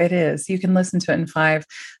 No, it is. You can listen to it in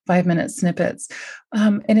 5-minute snippets.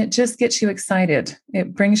 And it just gets you excited.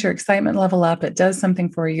 It brings your excitement level up. It does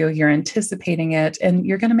something for you. You're anticipating it, and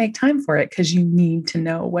you're going to make time for it because you need to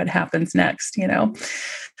know what happens next,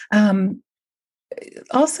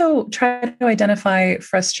 Also, try to identify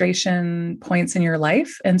frustration points in your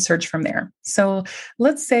life and search from there. So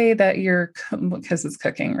let's say that because it's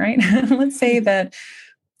cooking, right? Let's say that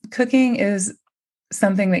cooking is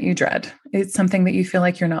something that you dread. It's something that you feel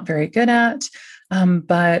like you're not very good at,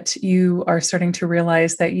 but you are starting to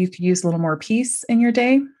realize that you could use a little more peace in your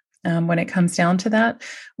day. When it comes down to that,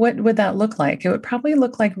 what would that look like? It would probably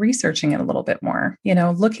look like researching it a little bit more,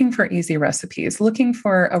 looking for easy recipes, looking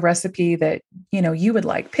for a recipe that, you would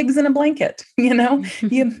like. Pigs in a blanket, you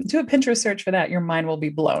do a Pinterest search for that, your mind will be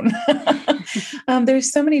blown.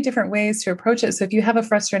 There's so many different ways to approach it. So if you have a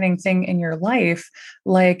frustrating thing in your life,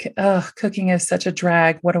 like, cooking is such a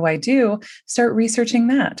drag, what do I do? Start researching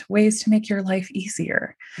that, ways to make your life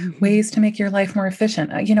easier, ways to make your life more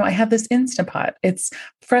efficient. I have this Instapot. It's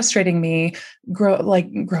frustrating me,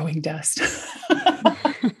 growing dust,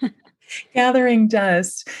 gathering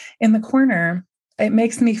dust in the corner. It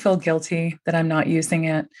makes me feel guilty that I'm not using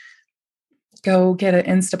it. Go get an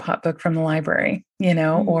Instapot book from the library,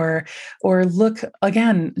 or look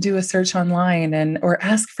again, do a search online or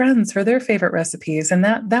ask friends for their favorite recipes. And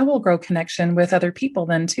that will grow connection with other people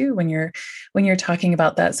then too, when you're talking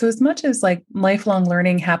about that. So as much as like lifelong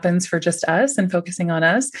learning happens for just us and focusing on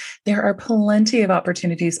us, there are plenty of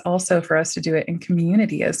opportunities also for us to do it in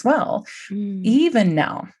community as well. Even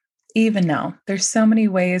now, there's so many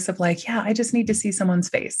ways of like, yeah, I just need to see someone's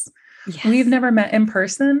face. Yes. We've never met in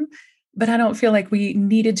person, but I don't feel like we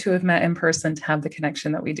needed to have met in person to have the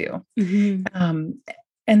connection that we do.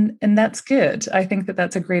 And that's good. I think that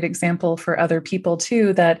that's a great example for other people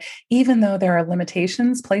too, that even though there are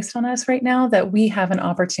limitations placed on us right now, that we have an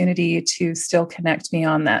opportunity to still connect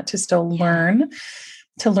beyond that, to still learn,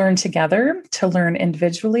 to learn together, to learn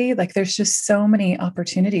individually. Like there's just so many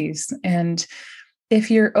opportunities. And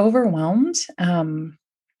if you're overwhelmed,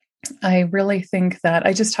 I really think that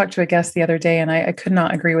I just talked to a guest the other day, and I could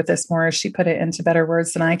not agree with this more. She put it into better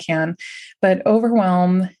words than I can. But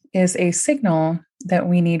overwhelm is a signal that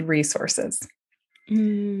we need resources.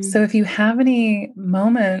 So if you have any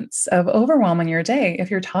moments of overwhelm in your day,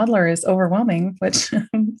 if your toddler is overwhelming, which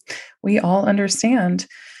we all understand,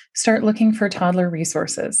 start looking for toddler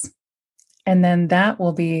resources. And then that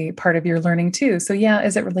will be part of your learning too. So yeah,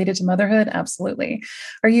 is it related to motherhood? Absolutely.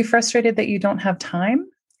 Are you frustrated that you don't have time?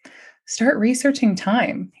 Start researching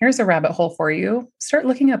time. Here's a rabbit hole for you. Start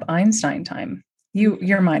looking up Einstein time.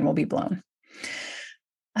 Your mind will be blown.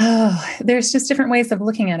 Oh, there's just different ways of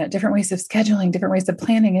looking at it, different ways of scheduling, different ways of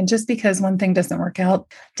planning. And just because one thing doesn't work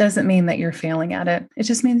out doesn't mean that you're failing at it. It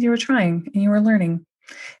just means you were trying and you were learning.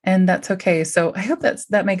 And that's okay. So I hope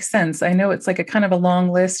that makes sense. I know it's like a kind of a long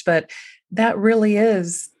list, but that really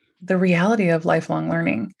is the reality of lifelong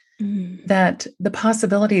learning. That the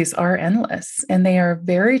possibilities are endless and they are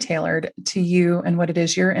very tailored to you and what it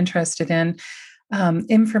is you're interested in.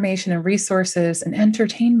 Information and resources and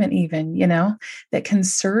entertainment even, that can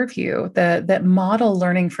serve you, that model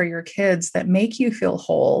learning for your kids, that make you feel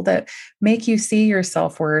whole, that make you see your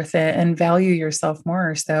self-worth and value yourself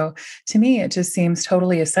more. So to me, it just seems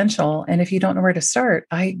totally essential. And if you don't know where to start,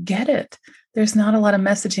 I get it. There's not a lot of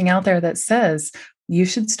messaging out there that says you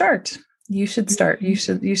should start. You should start. You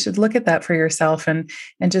should look at that for yourself and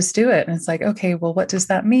just do it. And it's like, okay, well, what does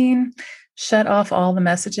that mean? Shut off all the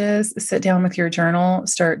messages, sit down with your journal,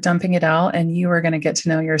 start dumping it out, and you are going to get to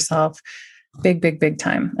know yourself big, big, big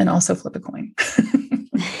time. And also flip a coin.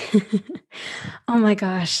 Oh my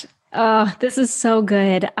gosh. This is so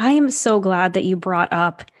good. I am so glad that you brought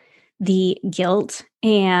up the guilt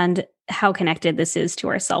and how connected this is to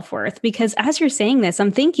our self-worth. Because as you're saying this,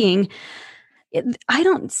 I'm thinking, I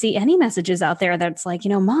don't see any messages out there that's like,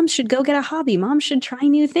 mom should go get a hobby. Mom should try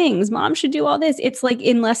new things. Mom should do all this. It's like,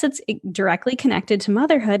 unless it's directly connected to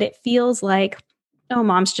motherhood, it feels like, oh,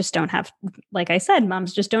 moms just don't have, like I said,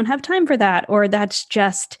 moms just don't have time for that. Or that's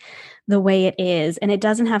just the way it is. And it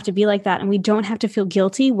doesn't have to be like that. And we don't have to feel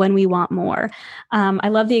guilty when we want more. I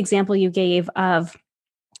love the example you gave of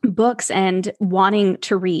books and wanting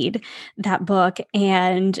to read that book.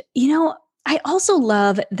 And, I also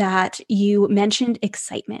love that you mentioned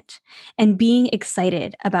excitement and being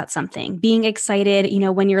excited about something, being excited,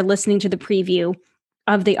 when you're listening to the preview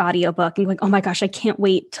of the audiobook and going, oh my gosh, I can't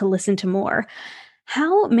wait to listen to more.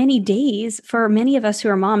 How many days for many of us who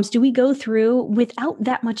are moms do we go through without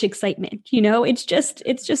that much excitement? It's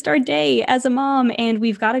just our day as a mom, and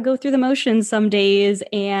we've got to go through the motions some days,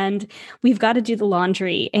 and we've got to do the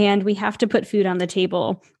laundry, and we have to put food on the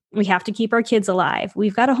table. We have to keep our kids alive.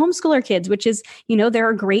 We've got to homeschool our kids, which is, there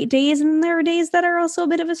are great days and there are days that are also a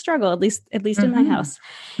bit of a struggle, at least in my house.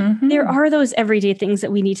 There are those everyday things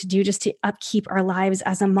that we need to do just to upkeep our lives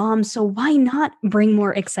as a mom. So why not bring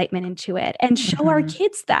more excitement into it and show our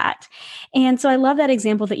kids that? And so I love that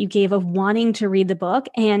example that you gave of wanting to read the book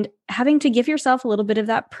and having to give yourself a little bit of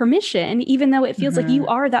that permission, even though it feels like you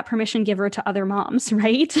are that permission giver to other moms,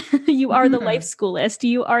 right? You are the life schoolist.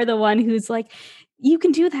 You are the one who's like, you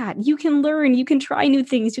can do that. You can learn. You can try new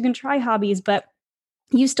things. You can try hobbies, but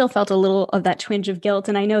you still felt a little of that twinge of guilt.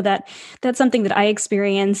 And I know that that's something that I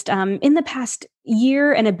experienced in the past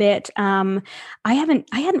year and a bit. I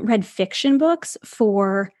hadn't read fiction books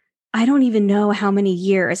for I don't even know how many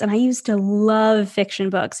years. And I used to love fiction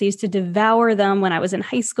books. I used to devour them when I was in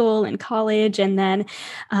high school and college. And then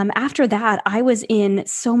after that, I was in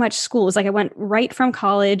so much school. It was like I went right from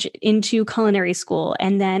college into culinary school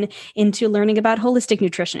and then into learning about holistic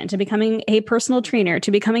nutrition, into becoming a personal trainer, to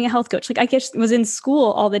becoming a health coach. Like I just was in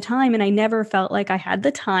school all the time, and I never felt like I had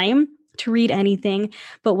the time to read anything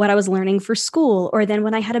but what I was learning for school. Or then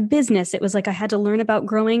when I had a business, it was like I had to learn about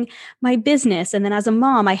growing my business. And then as a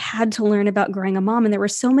mom, I had to learn about growing a mom. And there were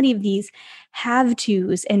so many of these have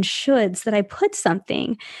tos and shoulds that I put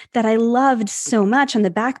something that I loved so much on the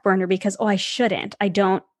back burner because, I shouldn't. I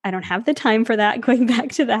don't have the time for that, going back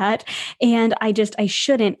to that. And I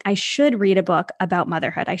should read a book about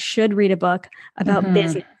motherhood. I should read a book about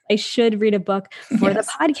business. I should read a book for the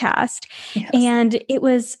podcast. Yes. And it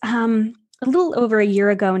was a little over a year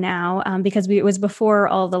ago now, because it was before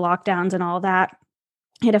all the lockdowns and all that.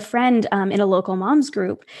 I had a friend in a local moms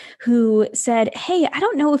group who said, hey, I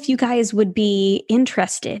don't know if you guys would be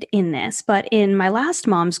interested in this, but in my last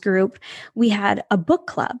moms group, we had a book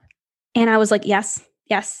club. And I was like, yes,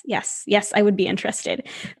 I would be interested,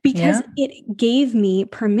 because it gave me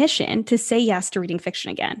permission to say yes to reading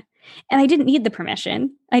fiction again. And I didn't need the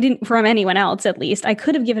permission. I didn't from anyone else, at least. I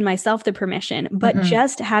could have given myself the permission, but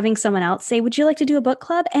just having someone else say, would you like to do a book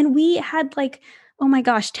club? And we had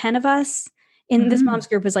 10 of us in this mom's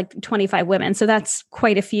group. Was like 25 women. So that's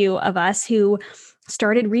quite a few of us who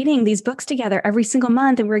started reading these books together every single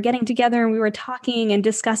month, and we were getting together and we were talking and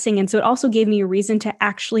discussing. And so it also gave me a reason to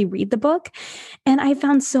actually read the book. And I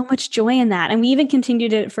found so much joy in that. And we even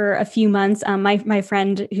continued it for a few months. My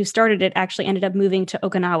friend who started it actually ended up moving to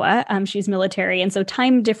Okinawa. She's military. And so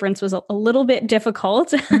time difference was a little bit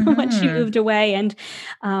difficult when she moved away. And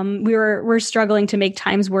we're struggling to make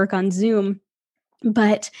times work on Zoom.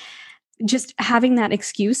 But just having that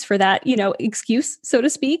excuse for that, excuse, so to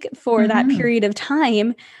speak, for that period of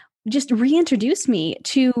time, just reintroduced me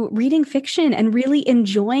to reading fiction and really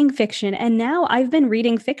enjoying fiction. And now I've been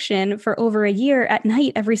reading fiction for over a year at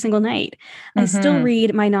night, every single night. I still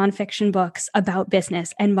read my nonfiction books about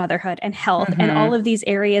business and motherhood and health and all of these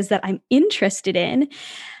areas that I'm interested in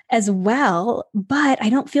as well, but I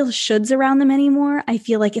don't feel shoulds around them anymore. I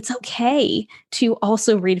feel like it's okay to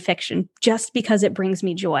also read fiction just because it brings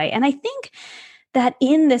me joy. And I think that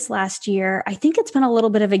in this last year, I think it's been a little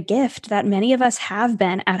bit of a gift that many of us have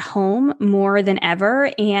been at home more than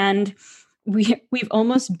ever. And we've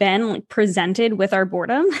almost been presented with our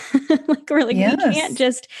boredom. We're like, we can't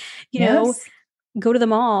just, go to the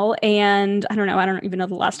mall. And I don't even know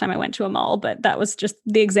the last time I went to a mall, but that was just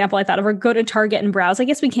the example I thought of, or go to Target and browse. I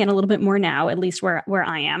guess we can a little bit more now, at least where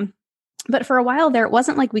I am. But for a while there, it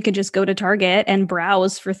wasn't like we could just go to Target and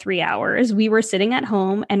browse for 3 hours. We were sitting at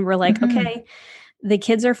home and we're like, okay, the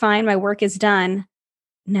kids are fine. My work is done.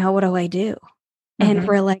 Now what do I do? And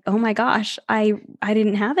we're like, oh my gosh, I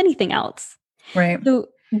didn't have anything else. Right. So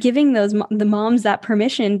giving the moms that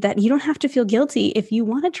permission that you don't have to feel guilty if you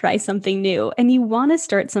want to try something new and you want to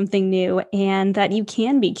start something new, and that you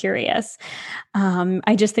can be curious.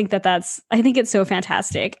 I just think I think it's so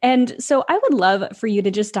fantastic. And so I would love for you to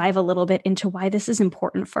just dive a little bit into why this is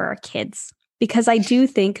important for our kids, because I do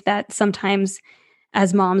think that sometimes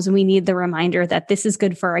as moms, we need the reminder that this is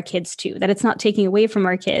good for our kids too, that it's not taking away from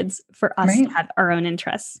our kids for us to have our own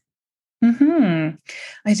interests.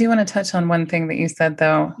 I do want to touch on one thing that you said,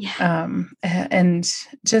 though, and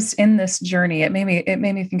just in this journey, it made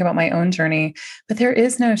me think about my own journey. But there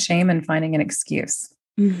is no shame in finding an excuse.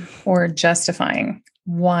 or justifying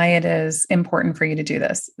why it is important for you to do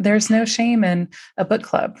this. There's no shame in a book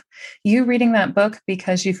club. You reading that book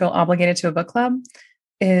because you feel obligated to a book club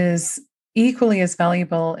is equally as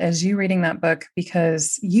valuable as you reading that book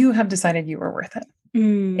because you have decided you were worth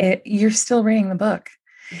it. You're still reading the book.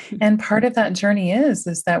 And part of that journey is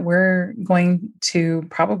that we're going to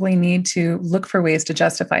probably need to look for ways to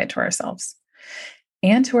justify it to ourselves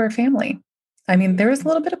and to our family. I mean, there was a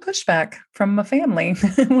little bit of pushback from my family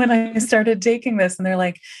when I started taking this, and they're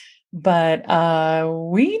like, but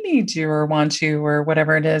we need you or want you or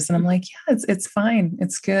whatever it is. And I'm like, yeah, it's fine.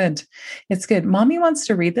 It's good. It's good. Mommy wants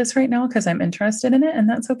to read this right now because I'm interested in it. And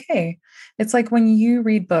that's okay. It's like when you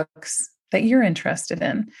read books that you're interested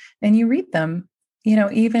in and you read them,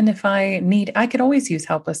 even if I could always use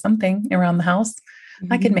help with something around the house.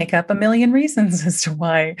 I could make up a million reasons as to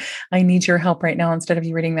why I need your help right now instead of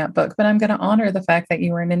you reading that book. But I'm going to honor the fact that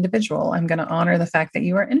you are an individual. I'm going to honor the fact that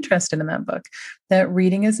you are interested in that book, that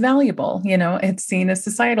reading is valuable. It's seen as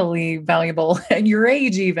societally valuable at your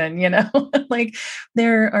age, even, like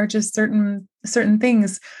there are just certain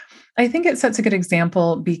things. I think it sets a good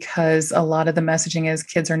example because a lot of the messaging is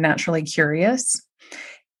kids are naturally curious.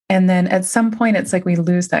 And then at some point, it's like we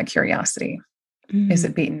lose that curiosity. Is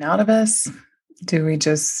it beaten out of us? Do we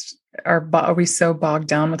are we so bogged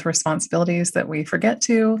down with responsibilities that we forget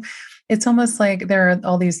to? It's almost like there are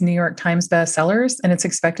all these New York Times bestsellers and it's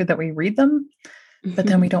expected that we read them, but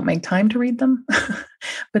then we don't make time to read them.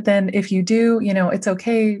 But then if you do, it's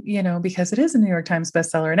okay, because it is a New York Times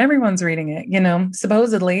bestseller and everyone's reading it,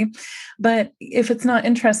 supposedly. But if it's not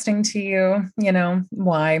interesting to you,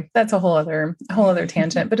 why? That's a whole other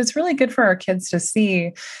tangent. But it's really good for our kids to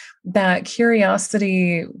see that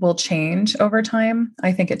curiosity will change over time.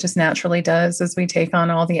 I think it just naturally does as we take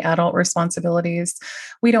on all the adult responsibilities.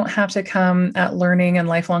 We don't have to come at learning and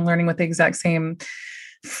lifelong learning with the exact same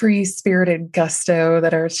free-spirited gusto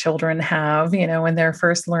that our children have, when they're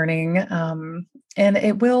first learning. And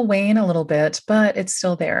it will wane a little bit, but it's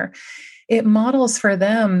still there. It models for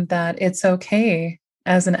them that it's okay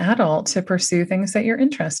as an adult to pursue things that you're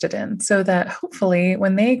interested in, so that hopefully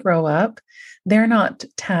when they grow up, they're not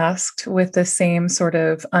tasked with the same sort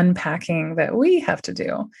of unpacking that we have to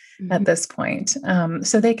do at this point.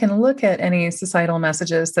 So they can look at any societal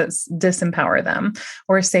messages that disempower them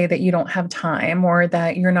or say that you don't have time or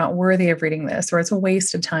that you're not worthy of reading this or it's a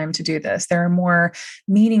waste of time to do this. There are more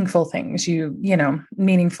meaningful things,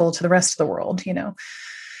 meaningful to the rest of the world,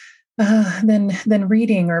 than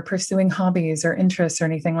reading or pursuing hobbies or interests or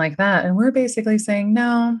anything like that. And we're basically saying,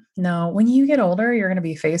 no, when you get older, you're going to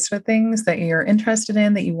be faced with things that you're interested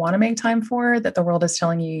in, that you want to make time for, that the world is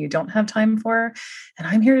telling you you don't have time for. And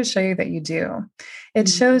I'm here to show you that you do. It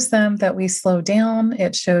shows them that we slow down.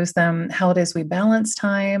 It shows them how it is we balance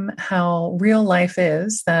time, how real life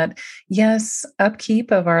is, that yes, upkeep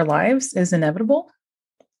of our lives is inevitable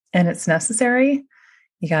and it's necessary.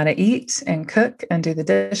 You got to eat and cook and do the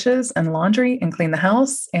dishes and laundry and clean the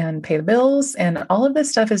house and pay the bills. And all of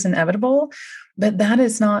this stuff is inevitable, but that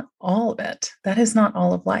is not all of it. That is not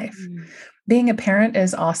all of life. Being a parent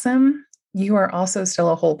is awesome. You are also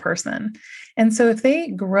still a whole person. And so if they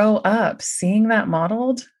grow up seeing that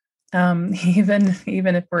modeled, even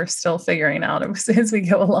if we're still figuring out as we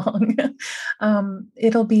go along,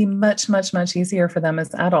 it'll be much, much, much easier for them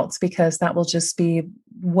as adults because that will just be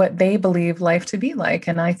what they believe life to be like.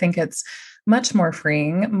 And I think it's much more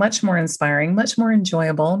freeing, much more inspiring, much more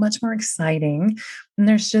enjoyable, much more exciting. And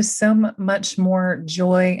there's just so much more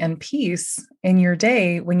joy and peace in your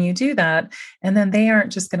day when you do that. And then they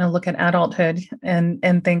aren't just going to look at adulthood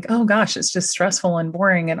and think, oh gosh, it's just stressful and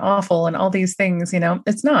boring and awful and all these things,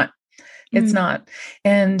 it's not. It's not.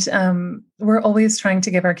 And we're always trying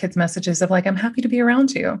to give our kids messages of like, I'm happy to be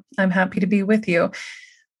around you. I'm happy to be with you.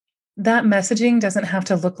 That messaging doesn't have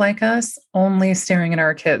to look like us only staring at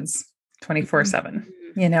our kids 24/7.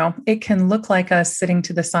 It can look like us sitting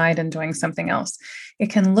to the side and doing something else. It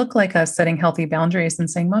can look like us setting healthy boundaries and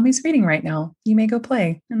saying, Mommy's reading right now. You may go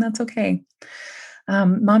play, and that's okay.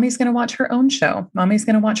 Mommy's going to watch her own show. Mommy's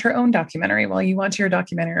going to watch her own documentary while you watch your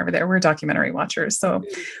documentary over there. We're documentary watchers. So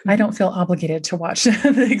I don't feel obligated to watch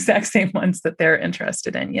the exact same ones that they're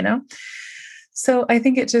interested in, So I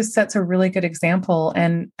think it just sets a really good example.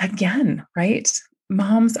 And again, right?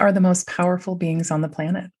 Moms are the most powerful beings on the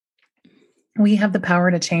planet. We have the power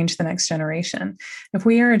to change the next generation. If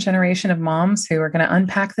we are a generation of moms who are going to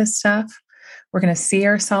unpack this stuff, We're going to see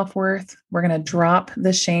our self-worth. We're going to drop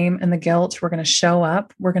the shame and the guilt. We're going to show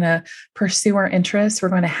up. We're going to pursue our interests. We're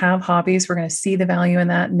going to have hobbies. We're going to see the value in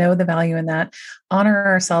that, know the value in that, honor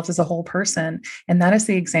ourselves as a whole person. And that is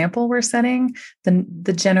the example we're setting.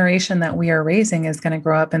 The generation that we are raising is going to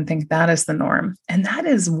grow up and think that is the norm. And that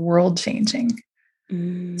is world changing.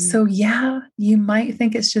 So yeah, you might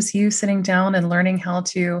think it's just you sitting down and learning how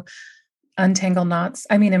to untangle knots,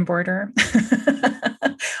 embroider.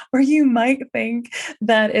 Or you might think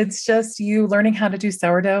that it's just you learning how to do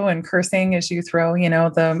sourdough and cursing as you throw,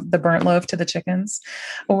 the burnt loaf to the chickens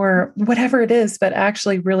or whatever it is. But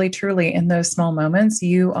actually, really, truly, in those small moments,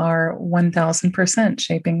 you are 1000%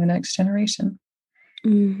 shaping the next generation.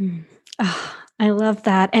 Oh, I love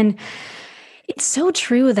that. And it's so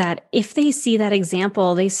true that if they see that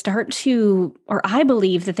example, they start to, or I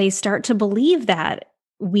believe that they start to believe that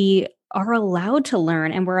we are allowed to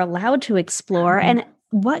learn and we're allowed to explore. And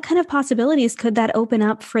what kind of possibilities could that open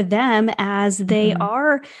up for them as they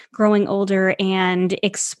are growing older and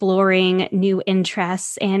exploring new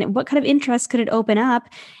interests? And what kind of interests could it open up?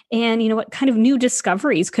 And, what kind of new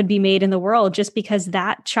discoveries could be made in the world just because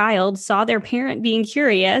that child saw their parent being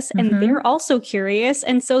curious and they're also curious.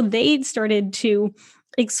 And so they started to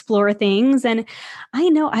explore things. And I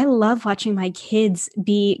know I love watching my kids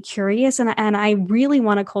be curious. And I really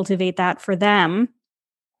want to cultivate that for them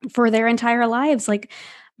for their entire lives. Like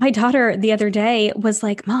my daughter the other day was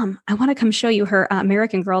like, Mom, I want to come show you her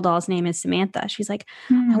American Girl doll's name is Samantha. She's like,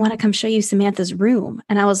 I want to come show you Samantha's room.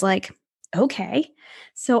 And I was like, okay.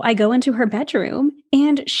 So I go into her bedroom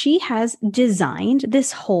and she has designed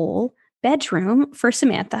this whole bedroom for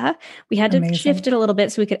Samantha. We had to shift it a little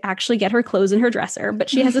bit so we could actually get her clothes in her dresser,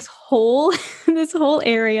 but she has this whole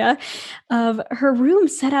area of her room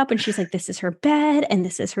set up. And she's like, this is her bed and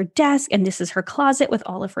this is her desk and this is her closet with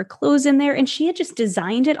all of her clothes in there. And she had just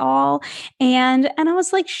designed it all. And I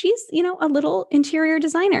was like, she's, a little interior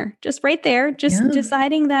designer just right there, just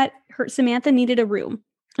deciding that Samantha needed a room.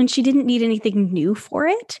 And she didn't need anything new for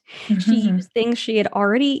it. She used things she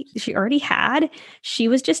already had. She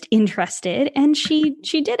was just interested and she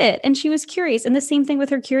did it and she was curious. And the same thing with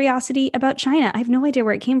her curiosity about China. I have no idea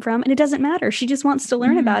where it came from and it doesn't matter. She just wants to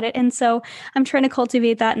learn about it. And so I'm trying to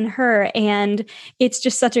cultivate that in her. And it's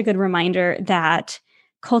just such a good reminder that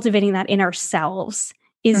cultivating that in ourselves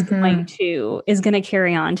is going to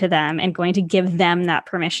carry on to them and going to give them that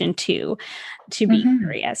permission to be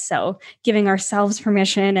curious. So giving ourselves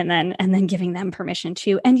permission and then giving them permission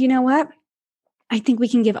too. And you know what? I think we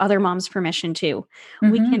can give other moms permission too.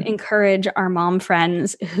 We can encourage our mom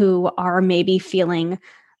friends who are maybe feeling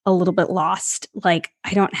a little bit lost. Like,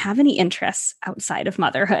 I don't have any interests outside of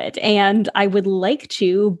motherhood and I would like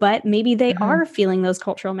to, but maybe they are feeling those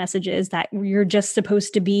cultural messages that you're just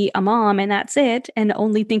supposed to be a mom and that's it. And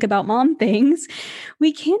only think about mom things.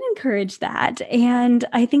 We can encourage that. And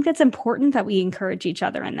I think that's important that we encourage each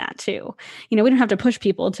other in that too. We don't have to push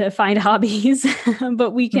people to find hobbies,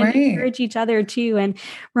 but we can encourage each other too and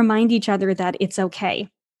remind each other that it's okay.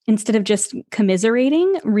 Instead of just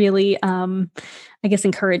commiserating, really, I guess,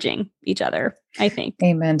 encouraging each other, I think.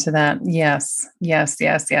 Amen to that. Yes.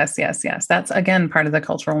 That's, again, part of the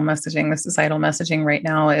cultural messaging, the societal messaging right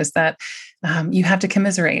now is that you have to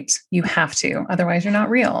commiserate. You have to. Otherwise, you're not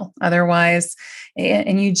real. Otherwise,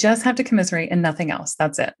 and you just have to commiserate and nothing else.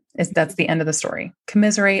 That's it. That's the end of the story.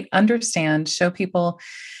 Commiserate, understand, show people.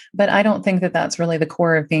 But I don't think that that's really the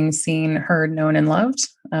core of being seen, heard, known, and loved.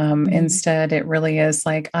 Instead, it really is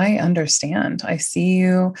like, I understand, I see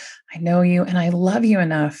you, I know you, and I love you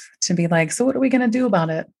enough to be like, so what are we going to do about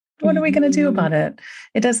it? What are we going to do about it?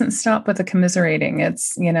 It doesn't stop with the commiserating.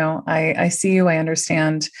 It's, I see you, I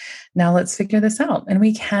understand. Now let's figure this out. And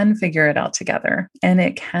we can figure it out together. And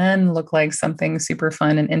it can look like something super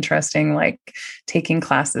fun and interesting, like taking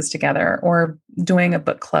classes together or doing a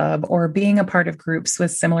book club or being a part of groups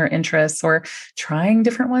with similar interests or trying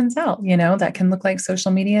different ones out. That can look like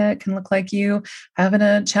social media. It can look like you having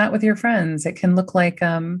a chat with your friends. It can look like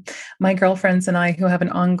my girlfriends and I who have an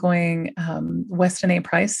ongoing Weston A.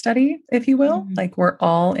 Price study, if you will. Like we're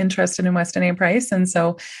all interested in Weston A. Price. And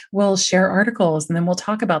so we'll share articles and then we'll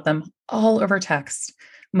talk about them all over text.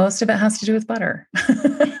 Most of it has to do with butter.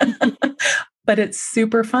 But it's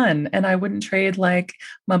super fun. And I wouldn't trade like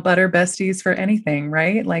my butter besties for anything,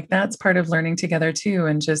 right? Like that's part of learning together too.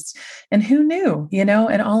 And who knew,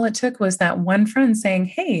 and all it took was that one friend saying,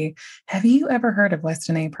 hey, have you ever heard of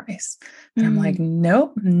Weston A. Price? And I'm like,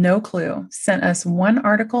 nope, no clue. Sent us one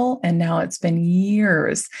article and now it's been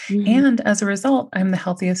years. And as a result, I'm the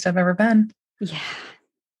healthiest I've ever been. Yeah.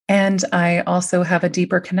 And I also have a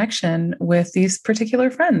deeper connection with these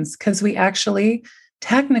particular friends because we actually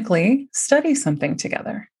technically study something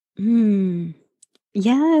together. Mm.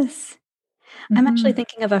 Yes. I'm actually Mhm.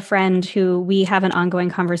 thinking of a friend who we have an ongoing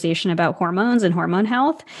conversation about hormones and hormone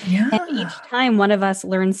health. And Yeah. each time one of us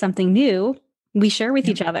learns something new, we share with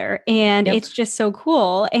Yep. each other. And Yep. it's just so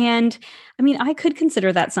cool. And I mean, I could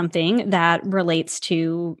consider that something that relates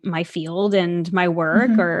to my field and my work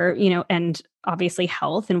Mhm. or, and obviously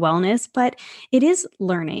health and wellness, but it is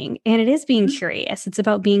learning and it is being Mhm. curious. It's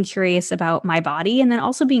about being curious about my body and then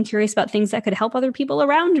also being curious about things that could help other people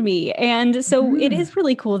around me. And so it Mhm. is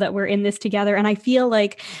really cool that we're in this together. And I feel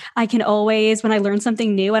like I can always, when I learn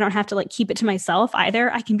something new, I don't have to like keep it to myself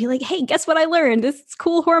either. I can be like, hey, guess what I learned? This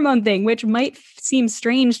cool hormone thing, which might seem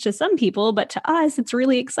strange to some people, but to us, it's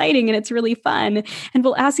really exciting and it's really fun. And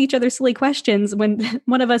we'll ask each other silly questions when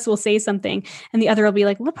one of us will say something and the other will be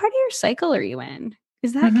like, what part of your cycle are you in?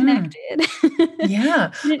 Is that Mhm. connected?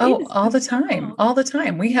 Yeah. And it Oh, is. all the It's so time. cool. All the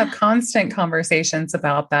time. We have Yeah. constant conversations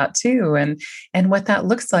about that too, and what that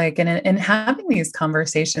looks like, and having these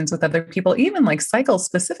conversations with other people, even like cycle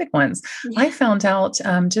specific ones. Yeah. I found out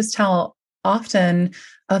just how often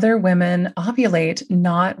other women ovulate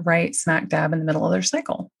not right smack dab in the middle of their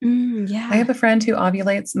cycle. I Yeah. have a friend who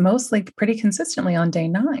ovulates mostly pretty consistently on day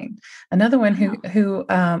 9. Another one Wow. who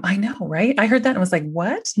I know, right? I heard that and was like,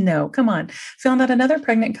 "What? No, come on." Found out another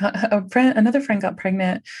friend got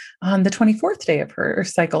pregnant on the 24th day of her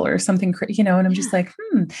cycle or something, and I'm just Yeah. like,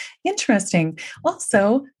 interesting."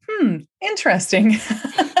 Also, interesting.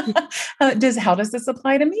 How does this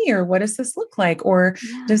apply to me, or what does this look like, or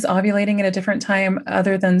Yeah. does ovulating at a different time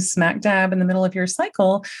other than smack dab in the middle of your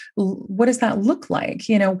cycle, what does that look like?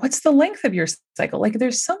 What's the length of your cycle? Like,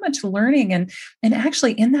 there's so much learning, and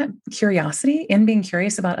actually in that curiosity, in being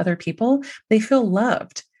curious about other people, they feel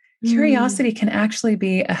loved. Mm. Curiosity can actually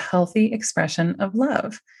be a healthy expression of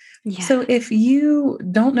love. Yeah. So if you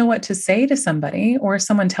don't know what to say to somebody, or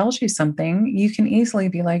someone tells you something, you can easily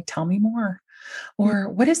be like, tell me more. Or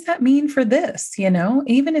what does that mean for this?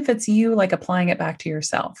 Even if it's you like applying it back to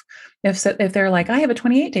yourself. If they're like, I have a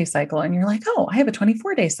 28-day cycle, and you're like, oh, I have a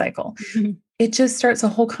 24-day cycle, it just starts a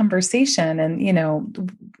whole conversation. And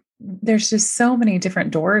there's just so many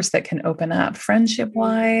different doors that can open up friendship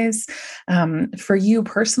wise, for you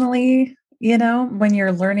personally, when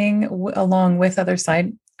you're learning along with other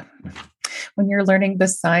side when you're learning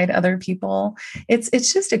beside other people. It's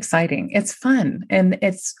just exciting, it's fun, and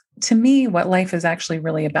it's, to me, what life is actually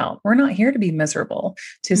really about. We're not here to be miserable,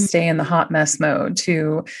 to stay in the Mhm. hot mess mode,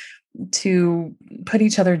 to put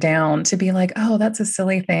each other down, to be like, oh, that's a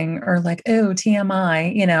silly thing, or like, oh,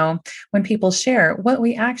 TMI. When people share, what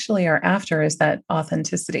we actually are after is that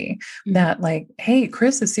authenticity, Mhm. that like, hey,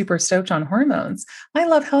 Chris is super stoked on hormones. I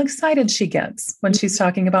love how excited she gets when she's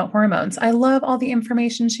talking about hormones. I love all the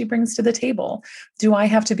information she brings to the table. Do I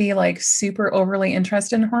have to be like super overly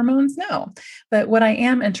interested in hormones? No. But what I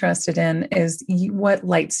am interested in is what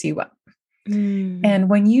lights you up. Mm. And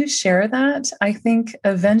when you share that, I think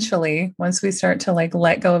eventually, once we start to like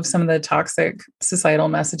let go of some of the toxic societal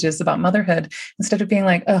messages about motherhood, instead of being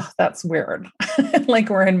like, oh, that's weird, like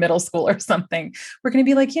we're in middle school or something, we're going to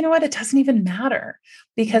be like, you know what? It doesn't even matter,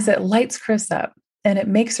 because Yeah. it lights Chris up and it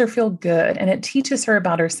makes her feel good, and it teaches her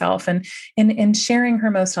about herself, and in sharing her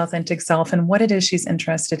most authentic self and what it is she's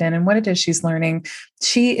interested in and what it is she's learning,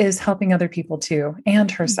 she is helping other people too, and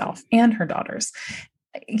Mhm. herself and her daughters.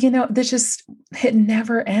 This just, it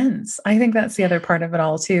never ends. I think that's the other part of it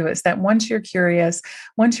all too, is that once you're curious,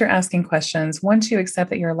 once you're asking questions, once you accept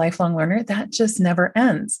that you're a lifelong learner, that just never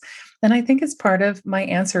ends. And I think it's part of my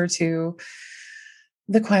answer to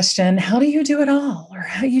the question, how do you do it all? Or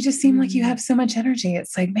how you just seem like you Mm. have so much energy.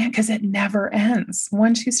 It's like, man, because it never ends.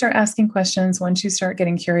 Once you start asking questions, once you start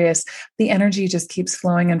getting curious, the energy just keeps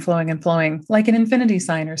flowing and flowing and flowing like an infinity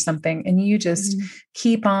sign or something. And you just Mhm.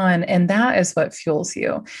 keep on. And that is what fuels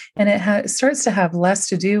you. And it starts to have less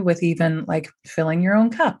to do with even like filling your own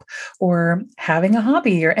cup or having a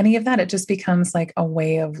hobby or any of that. It just becomes like a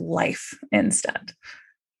way of life instead.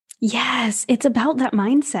 Yes, it's about that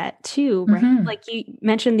mindset too, right? Hmm. Like you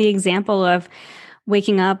mentioned the example of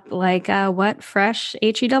waking up like, what fresh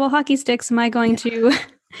HE double hockey sticks am I going Yeah. to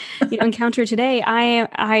encounter today?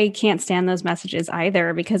 I can't stand those messages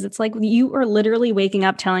either because it's like you are literally waking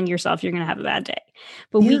up telling yourself you're going to have a bad day.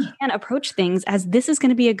 But we Yeah. can approach things as this is going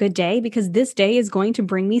to be a good day because this day is going to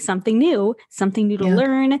bring me something new to Yeah.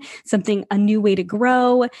 learn, a new way to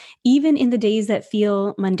grow, even in the days that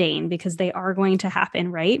feel mundane because they are going to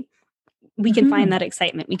happen, right? we can find that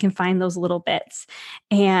excitement. We can find those little bits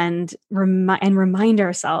and remind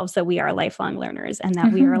ourselves that we are lifelong learners and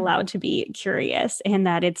that we are allowed to be curious and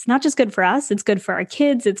that it's not just good for us. It's good for our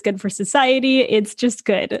kids. It's good for society. It's just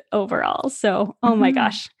good overall. So, oh my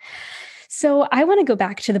gosh. So I want to go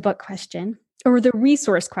back to the book question or the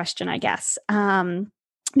resource question, I guess,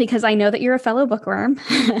 because I know that you're a fellow bookworm.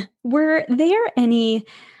 Were there any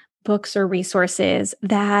books or resources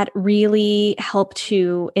that really help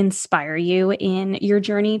to inspire you in your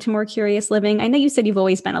journey to more curious living? I know you said you've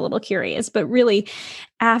always been a little curious, but really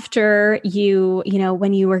after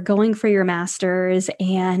when you were going for your master's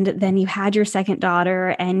and then you had your second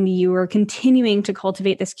daughter and you were continuing to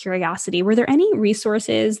cultivate this curiosity, were there any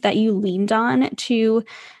resources that you leaned on to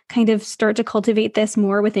kind of start to cultivate this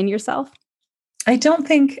more within yourself? I don't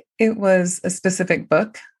think it was a specific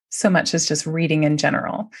book so much as just reading in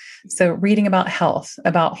general. So reading about health,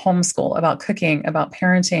 about homeschool, about cooking, about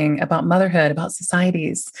parenting, about motherhood, about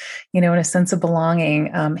societies, in a sense of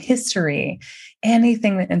belonging, history,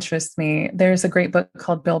 anything that interests me. There's a great book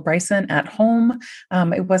called Bill Bryson, At Home.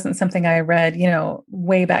 It wasn't something I read,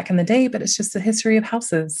 way back in the day, but it's just the history of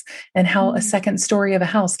houses and how a second story of a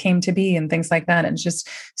house came to be and things like that. And it's just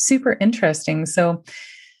super interesting. So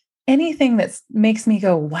anything that makes me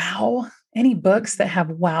go, wow, any books that have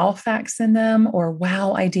wow facts in them or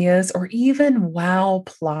wow ideas or even wow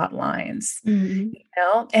plot lines,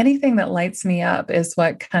 anything that lights me up is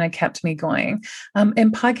what kind of kept me going.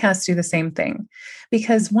 And podcasts do the same thing,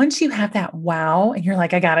 because once you have that wow and you're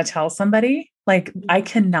like, I got to tell somebody, like, I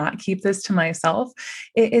cannot keep this to myself.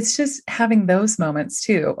 It's just having those moments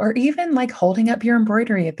too, or even like holding up your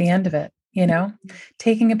embroidery at the end of it.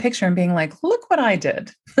 Taking a picture and being like, look what I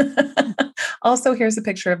did. Also, here's a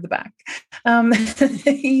picture of the back.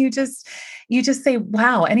 You just say,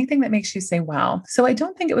 wow, anything that makes you say, wow. So I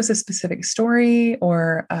don't think it was a specific story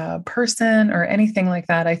or a person or anything like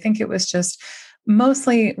that. I think it was just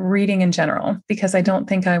mostly reading in general, because I don't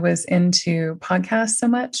think I was into podcasts so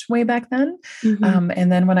much way back then.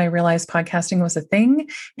 And then when I realized podcasting was a thing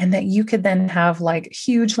and that you could then have like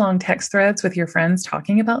huge long text threads with your friends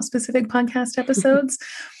talking about specific podcast episodes.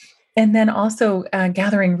 And then also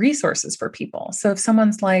gathering resources for people. So if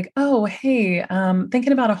someone's like, oh, hey,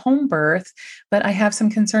 thinking about a home birth, but I have some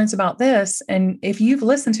concerns about this. And if you've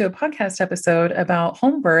listened to a podcast episode about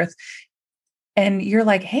home birth, and you're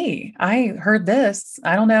like, hey, I heard this.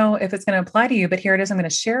 I don't know if it's going to apply to you, but here it is. I'm going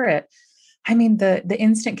to share it. I mean, the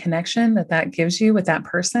instant connection that gives you with that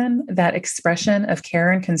person, that expression of care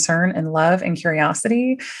and concern and love and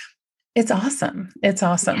curiosity, it's awesome. It's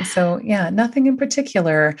awesome. Yeah. So yeah, nothing in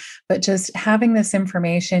particular, but just having this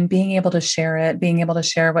information, being able to share it, being able to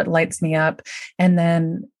share what lights me up, and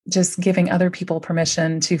then just giving other people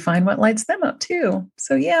permission to find what lights them up too.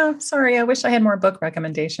 So yeah, sorry, I wish I had more book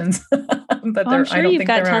recommendations, but I'm sure you've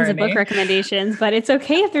got tons of book recommendations, but it's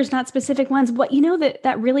okay if there's not specific ones. What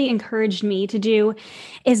that really encouraged me to do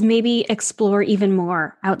is maybe explore even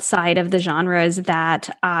more outside of the genres that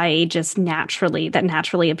I just naturally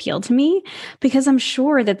appeal to me, because I'm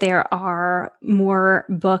sure that there are more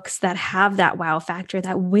books that have that wow factor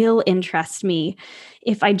that will interest me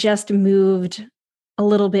if I just moved a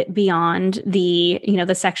little bit beyond the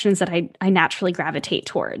sections that I naturally gravitate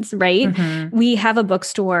towards, right? We have a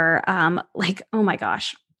bookstore, oh my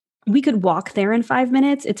gosh, we could walk there in 5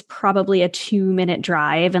 minutes. It's probably a 2-minute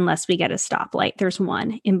drive unless we get a stoplight. There's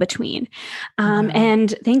one in between.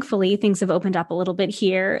 And thankfully things have opened up a little bit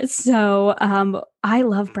here. So I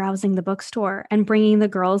love browsing the bookstore and bringing the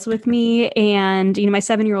girls with me. And, my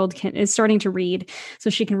 7-year-old is starting to read, so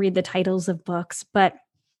she can read the titles of books, but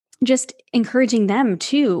just encouraging them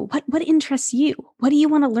too. What interests you? What do you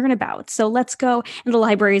want to learn about? So let's go. And the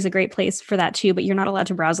library is a great place for that too, but you're not allowed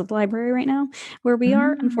to browse at the library right now where we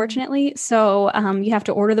are, unfortunately. So you have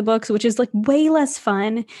to order the books, which is like way less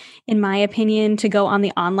fun, in my opinion, to go on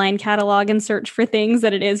the online catalog and search for things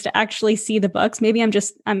than it is to actually see the books. Maybe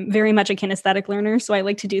I'm very much a kinesthetic learner. So I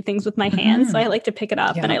like to do things with my hands. So I like to pick it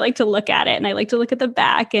up and I like to look at it and I like to look at the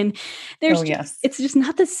back. And it's just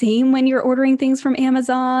not the same when you're ordering things from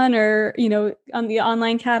Amazon or, on the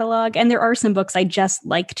online catalog. And there are some books I just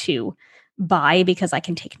like to buy because I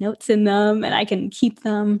can take notes in them and I can keep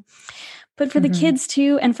them. But for the kids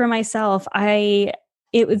too, and for myself,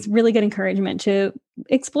 it was really good encouragement to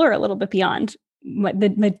explore a little bit beyond what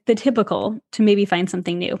the typical, to maybe find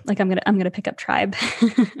something new. Like I'm gonna pick up Tribe.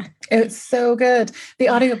 It's so good. The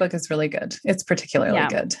audiobook is really good. It's particularly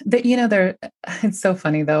good. It's so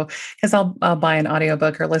funny though, because I'll buy an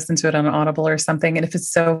audiobook or listen to it on Audible or something, and if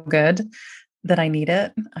it's so good that I need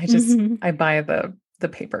it, I buy the the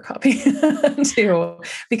paper copy too,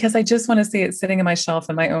 because I just want to see it sitting in my shelf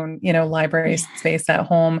in my own, library space at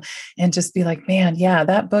home and just be like, man, yeah,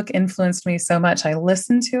 that book influenced me so much. I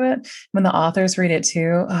listened to it. When the authors read it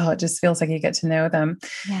too, oh, it just feels like you get to know them.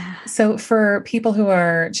 Yeah. So for people who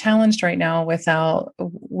are challenged right now without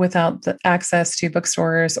the access to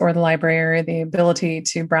bookstores or the library or the ability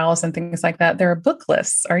to browse and things like that, there are book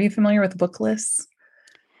lists. Are you familiar with book lists?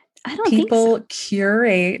 I don't think People so.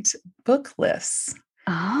 curate book lists.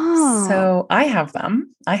 Oh. So I have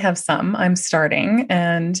them. I have some. I'm starting,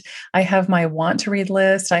 and I have my want to read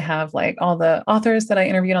list. I have like all the authors that I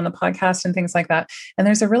interviewed on the podcast and things like that. And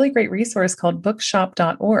there's a really great resource called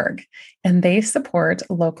bookshop.org, and they support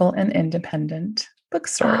local and independent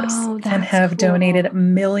bookstores Oh, and that's have cool. donated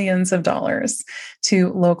millions of dollars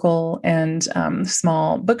to local and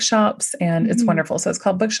small bookshops. And it's wonderful. So it's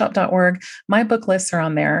called bookshop.org. My book lists are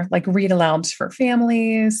on there, like read alouds for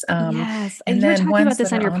families. Yes. And You were then talking about ones this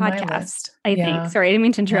that on are your on my podcast, list. I think. Yeah. Sorry, I didn't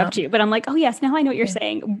mean to Yeah. interrupt you, but I'm like, oh, yes, now I know what you're Yeah.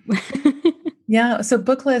 saying. Yeah. So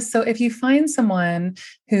book lists. So if you find someone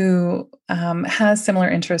who has similar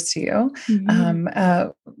interests to you,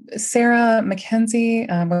 Mhm. Sarah McKenzie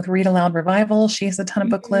with Read Aloud Revival, she has a ton of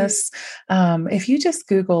book Mhm. lists. If you just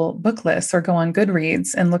Google book lists or go on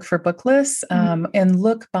Goodreads and look for book lists Mhm. and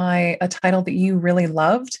look by a title that you really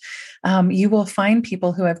loved, you will find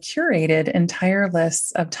people who have curated entire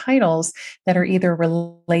lists of titles that are either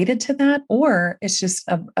related to that or it's just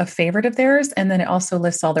a favorite of theirs. And then it also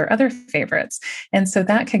lists all their other favorites. And so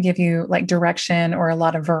that could give you like direction or a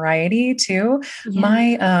lot of variety too. Yeah.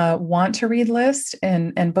 My want to read list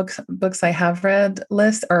and books I have read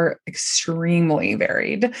list are extremely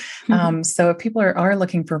varied. So if people are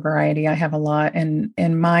looking for variety, I have a lot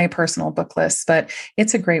in my personal book list, but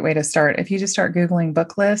it's a great way to start. If you just start Googling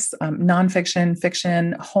book lists, nonfiction,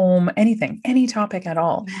 fiction, home, anything, any topic at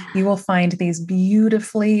all, you will find these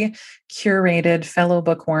beautifully curated fellow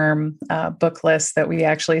bookworm book lists that we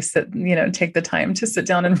actually take the time to sit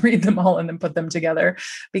down and read them all and then put them together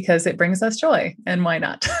because it brings us joy. And why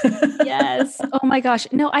not? Yes. Oh my gosh.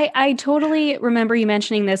 No, I totally remember you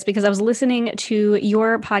mentioning this because I was listening to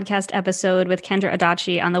your podcast episode with Kendra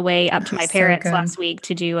Adachi on the way up to my So parents good. last week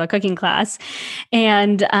to do a cooking class.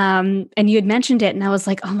 And you had mentioned it and I was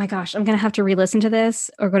like, oh my gosh, I'm gonna have to re-listen to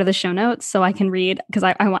this or go to the show notes so I can read because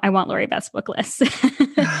I want Lori Beth's book list.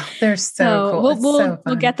 Oh, they're so So cool. we'll It's so we'll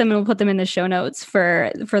fun. get them and we'll put them in the show notes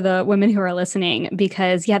for the women who are listening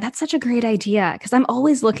because yeah, that's such a great idea because I'm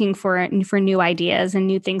always looking for new ideas and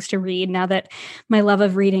new things to read now that my love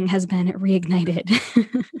of reading has been reignited.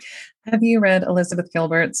 Have you read Elizabeth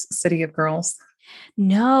Gilbert's City of Girls?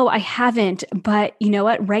 No, I haven't, but you know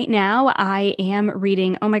what? Right now I am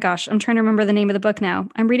reading, oh my gosh, I'm trying to remember the name of the book now.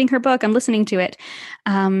 I'm reading her book, I'm listening to it.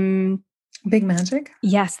 Big Magic?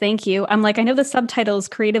 Yes, thank you. I'm like, I know the subtitle is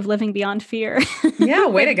Creative Living Beyond Fear. Yeah,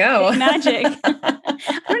 way to go. Big magic.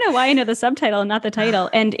 I don't know why I know the subtitle and not the title.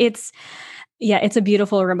 And it's a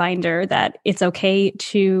beautiful reminder that it's okay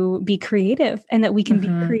to be creative and that we can be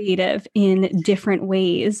creative in different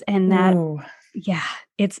ways. And that, Ooh, yeah,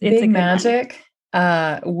 it's a Big good one. Magic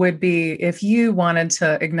would be if you wanted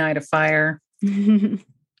to ignite a fire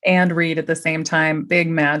and read at the same time. Big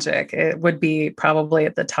Magic, it would be probably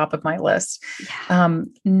at the top of my list. Yeah.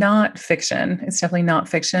 Not fiction. It's definitely not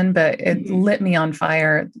fiction, but it lit me on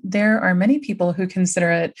fire. There are many people who consider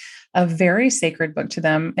it a very sacred book to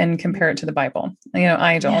them and compare it to the Bible.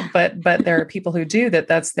 I don't, Yeah. but there are people who do that.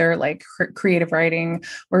 That's their like creative writing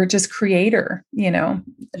or just creator, Yeah.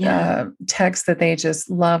 text that they just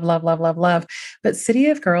love, love, love, love, love. But City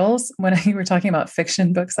of Girls, when you were talking about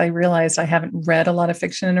fiction books, I realized I haven't read a lot of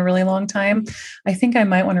fiction in a really long time. I think I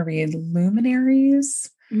might want to read Luminaries.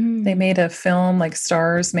 They made a film, like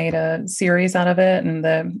Stars made a series out of it,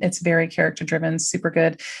 and it's very character driven, super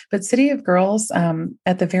good. But City of Girls,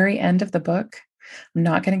 at the very end of the book, I'm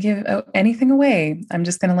not going to give anything away. I'm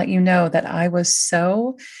just going to let you know that I was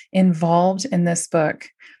so involved in this book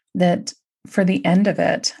that for the end of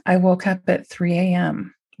it, I woke up at 3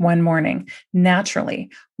 a.m. one morning, naturally,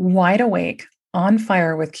 wide awake, on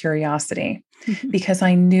fire with curiosity, because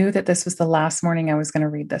I knew that this was the last morning I was going to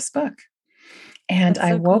read this book. And That's I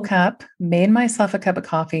so cool. woke up, made myself a cup of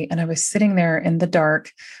coffee, and I was sitting there in the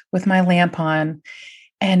dark with my lamp on.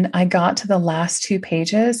 And I got to the last two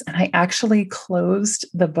pages and I actually closed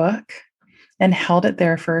the book and held it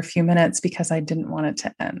there for a few minutes because I didn't want it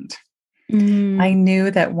to end. I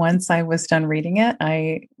knew that once I was done reading it,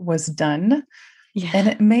 I was done. Yeah. And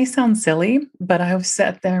it may sound silly, but I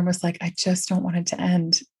sat there and was like, I just don't want it to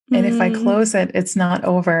end. And if I close it, it's not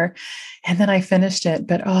over. And then I finished it.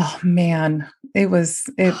 But oh man,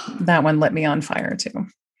 that one lit me on fire too.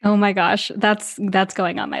 Oh my gosh, that's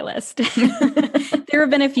going on my list. There have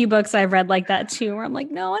been a few books I've read like that too, where I'm like,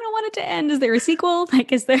 no, I don't want it to end. Is there a sequel?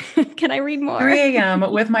 Like, is there, can I read more? 3 a.m.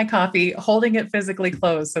 with my coffee, holding it physically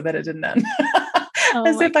closed so that it didn't end. Oh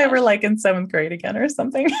As my if I were gosh. like in seventh grade again or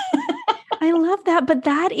something. I love that. But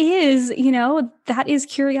that is, that is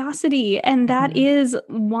curiosity and that Mhm. is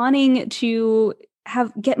wanting to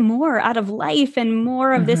get more out of life and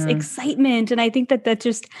more of this Mhm. excitement. And I think that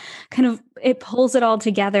just kind of it pulls it all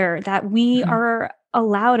together that we Mhm. are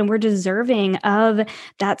allowed and we're deserving of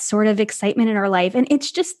that sort of excitement in our life. And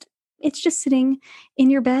it's just sitting in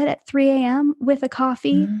your bed at 3 a.m. with a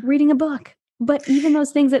coffee, Mhm. reading a book. But even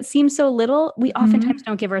those things that seem so little, we oftentimes Mhm.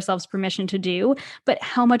 don't give ourselves permission to do. But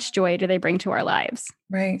how much joy do they bring to our lives?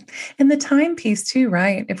 Right. And the time piece too,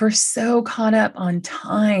 right? If we're so caught up on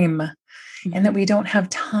time and that Mhm. we don't have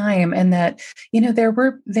time and that,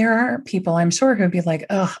 there are people I'm sure who'd be like,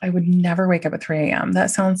 oh, I would never wake up at 3 a.m.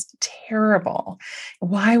 That sounds terrible.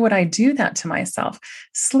 Why would I do that to myself?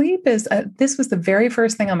 Sleep is, this was the very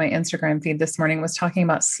first thing on my Instagram feed this morning was talking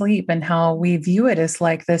about sleep and how we view it as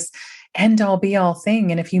like this end all be all thing.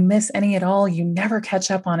 And if you miss any at all, you never catch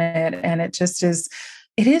up on it. And it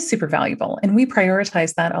is super valuable. And we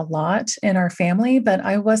prioritize that a lot in our family, but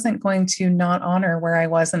I wasn't going to not honor where I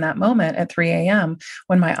was in that moment at 3 a.m.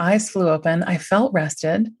 when my eyes flew open. I felt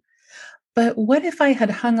rested. But what if I had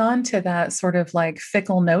hung on to that sort of like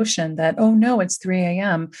fickle notion that, oh no, it's 3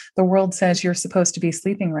 a.m. The world says you're supposed to be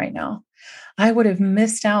sleeping right now. I would have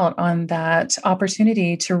missed out on that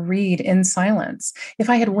opportunity to read in silence. If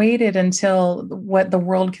I had waited until what the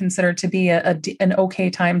world considered to be an okay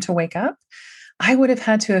time to wake up, I would have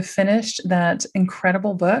had to have finished that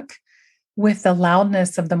incredible book with the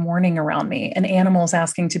loudness of the morning around me and animals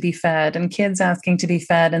asking to be fed and kids asking to be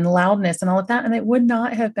fed and loudness and all of that. And it would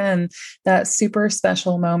not have been that super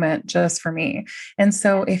special moment just for me. And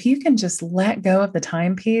so if you can just let go of the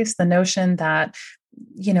timepiece, the notion that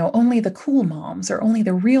only the cool moms or only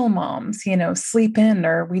the real moms, sleep in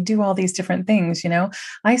or we do all these different things.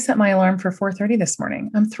 I set my alarm for 4:30 this morning.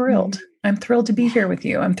 I'm thrilled. Mhm. I'm thrilled to be here Yeah. with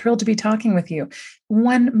you. I'm thrilled to be talking with you.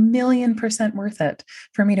 1,000,000% worth it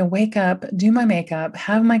for me to wake up, do my makeup,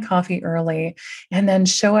 have my coffee early, and then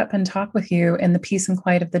show up and talk with you in the peace and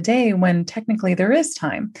quiet of the day when technically there is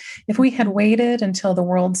time. If we had Mhm. waited until the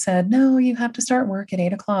world said, no, you have to start work at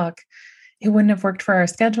 8 o'clock, it wouldn't have worked for our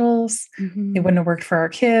schedules. It Mhm. wouldn't have worked for our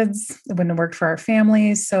kids. It wouldn't have worked for our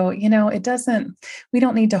families. So, we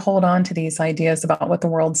don't need to hold on to these ideas about what the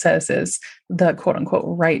world says is the quote unquote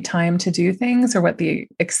right time to do things or what the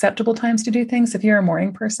acceptable times to do things. If you're a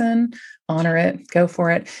morning person, honor it, go for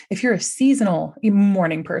it. If you're a seasonal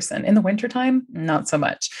morning person in the wintertime, not so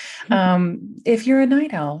much. If you're a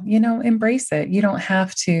night owl, embrace it. You don't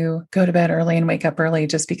have to go to bed early and wake up early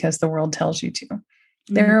just because the world tells you to.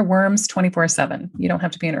 There are worms 24/7. You don't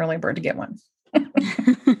have to be an early bird to get one.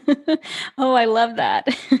 Oh, I love that.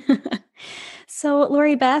 So,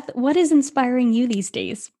 Lori Beth, what is inspiring you these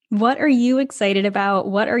days? What are you excited about?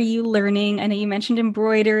 What are you learning? I know you mentioned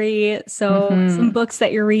embroidery, so some Mhm. books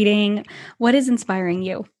that you're reading. What is inspiring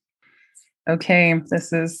you? Okay,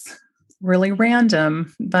 this is really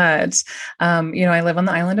random, but I live on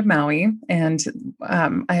the island of Maui, and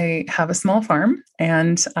I have a small farm,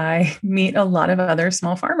 and I meet a lot of other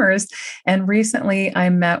small farmers. And recently, I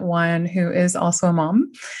met one who is also a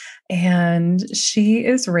mom, and she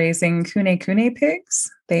is raising kune kune pigs.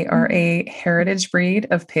 They are Mm. a heritage breed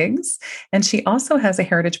of pigs. And she also has a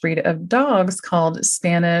heritage breed of dogs called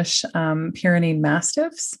Spanish Pyrenean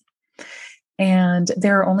Mastiffs. And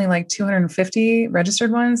there are only like 250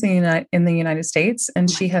 registered ones in the United States. And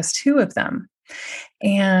Oh my she has two of them.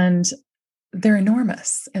 And they're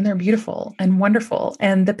enormous and they're beautiful and wonderful.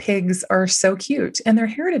 And the pigs are so cute and they're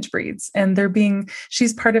heritage breeds. And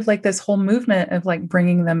she's part of like this whole movement of like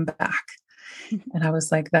bringing them back. God. And I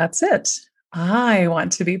was like, that's it. I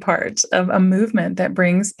want to be part of a movement that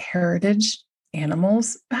brings heritage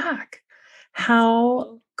animals back. That's so How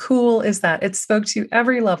cool. cool is that? It spoke to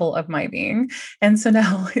every level of my being. And so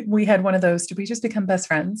now we had one of those, do we just become best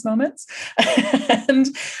friends moments? and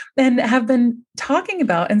and have been talking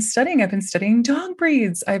about and studying. I've been studying dog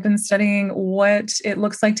breeds. I've been studying what it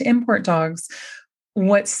looks like to import dogs,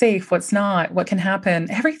 what's safe, what's not, what can happen,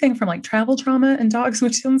 everything from like travel trauma and dogs,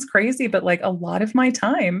 which sounds crazy, but like a lot of my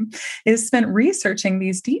time is spent researching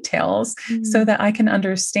these details so Mm. that I can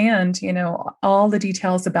understand, all the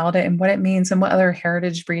details about it and what it means and what other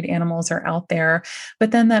heritage breed animals are out there.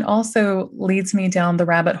 But then that also leads me down the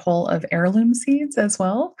rabbit hole of heirloom seeds as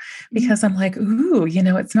well, Mm. because I'm like, ooh,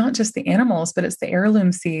 it's not just the animals, but it's the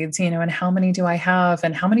heirloom seeds, and how many do I have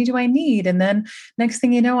and how many do I need? And then next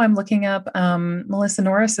thing you know, I'm looking up Melissa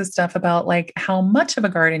Norris's stuff about like how much of a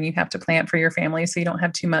garden you have to plant for your family so you don't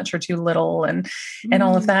have too much or too little and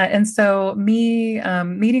all of that. And so me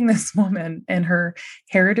meeting this woman and her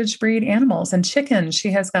heritage breed animals and chickens,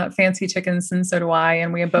 she has got fancy chickens and so do I.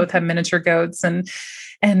 And we both have miniature goats and,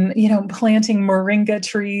 you know, planting moringa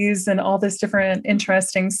trees and all this different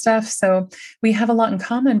interesting stuff. So we have a lot in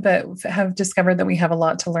common, but have discovered that we have a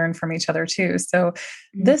lot to learn from each other too. So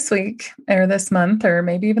this week or this month, or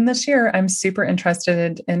maybe even this year, I'm super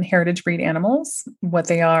interested in heritage breed animals, what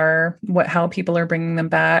they are, how people are bringing them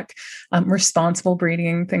back, responsible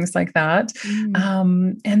breeding, things like that.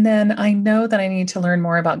 And then I know that I need to learn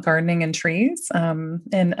more about gardening and trees,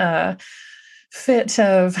 in a fit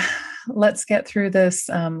of let's get through this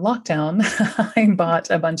lockdown. I bought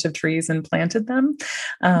a bunch of trees and planted them,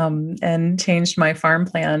 and changed my farm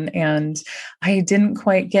plan. And I didn't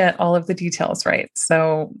quite get all of the details right.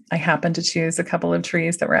 So I happened to choose a couple of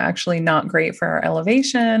trees that were actually not great for our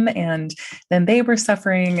elevation. And then they were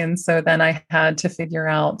suffering. And so then I had to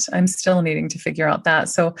I'm still needing to figure out that.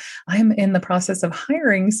 So I'm in the process of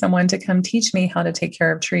hiring someone to come teach me how to take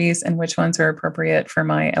care of trees and which ones are appropriate for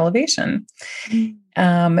my elevation.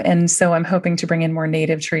 And so I'm hoping to bring in more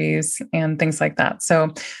native trees and things like that.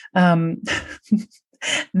 So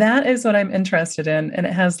that is what I'm interested in. And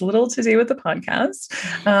it has little to do with the podcast.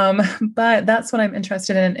 But that's what I'm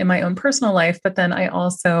interested in my own personal life. But then I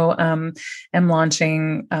also am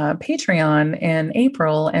launching Patreon in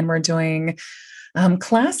April, and we're doing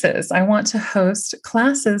classes. I want to host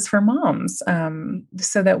classes for moms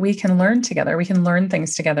so that we can learn together. We can learn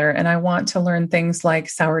things together. And I want to learn things like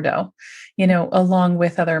sourdough, you know, along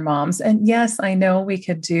with other moms. And yes, I know we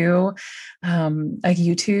could do a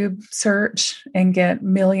YouTube search and get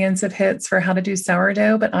millions of hits for how to do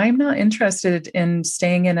sourdough, but I'm not interested in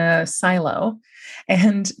staying in a silo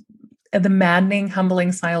and the maddening,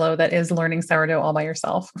 humbling silo that is learning sourdough all by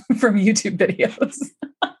yourself from YouTube videos.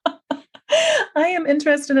 I am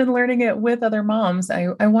interested in learning it with other moms. I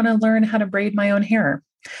want to learn how to braid my own hair.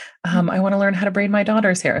 I want to learn how to braid my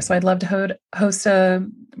daughter's hair. So I'd love to host a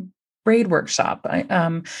braid workshop.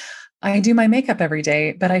 I do my makeup every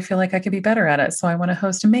day, but I feel like I could be better at it. So I want to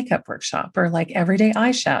host a makeup workshop, or like everyday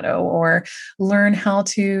eyeshadow, or learn how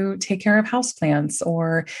to take care of houseplants,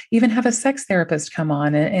 or even have a sex therapist come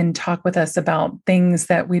on and talk with us about things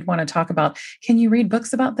that we'd want to talk about. Can you read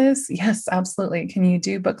books about this? Yes, absolutely. Can you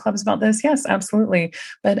do book clubs about this? Yes, absolutely.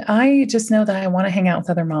 But I just know that I want to hang out with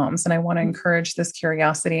other moms and I want to encourage this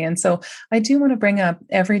curiosity. And so I do want to bring up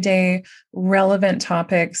everyday relevant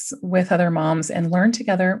topics with other moms and learn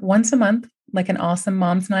together once a month, like an awesome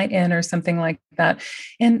mom's night in or something like that.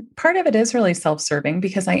 And part of it is really self-serving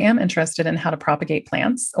because I am interested in how to propagate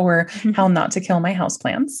plants or how not to kill my house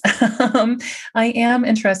plants. I am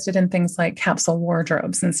interested in things like capsule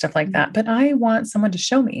wardrobes and stuff like that, but I want someone to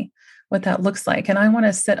show me what that looks like. And I want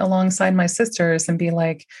to sit alongside my sisters and be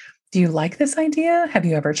like, do you like this idea? Have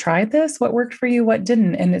you ever tried this? What worked for you? What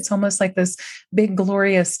didn't? And it's almost like this big,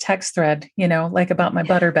 glorious text thread, you know, like about my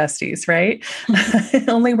butter besties, right?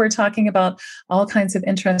 Only we're talking about all kinds of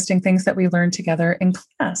interesting things that we learn together in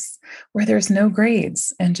class where there's no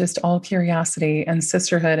grades and just all curiosity and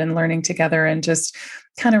sisterhood and learning together and just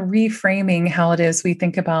kind of reframing how it is we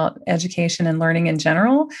think about education and learning in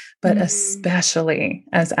general, but especially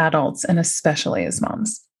as adults and especially as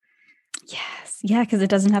moms. Yes. Yeah, because it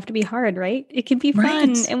doesn't have to be hard, right? It can be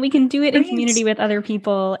fun and we can do it in community with other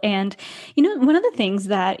people. And, you know, one of the things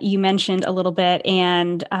that you mentioned a little bit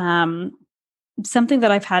and something that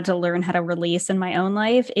I've had to learn how to release in my own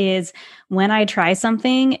life is when I try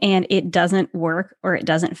something and it doesn't work or it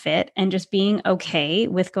doesn't fit, and just being okay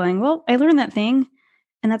with going, well, I learned that thing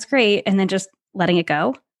and that's great. And then just letting it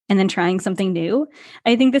go and then trying something new.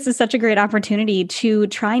 I think this is such a great opportunity to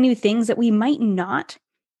try new things that we might not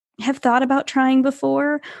have thought about trying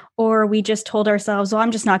before, or we just told ourselves, well,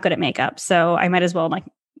 I'm just not good at makeup, so I might as well, like,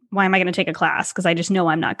 why am I going to take a class? Because I just know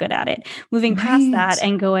I'm not good at it. Moving past that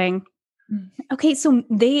and going, okay, so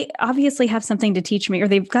they obviously have something to teach me, or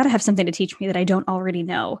they've got to have something to teach me that I don't already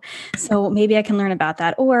know. So maybe I can learn about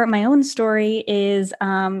that. Or my own story is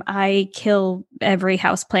I kill every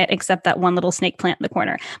house plant except that one little snake plant in the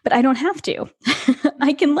corner, but I don't have to.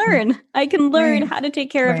 I can learn. I can learn how to take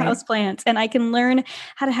care of house plants, and I can learn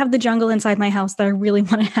how to have the jungle inside my house that I really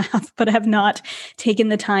want to have, but have not taken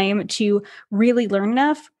the time to really learn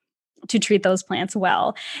enough to treat those plants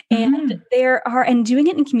well. And Mhm. and doing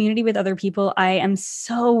it in community with other people, I am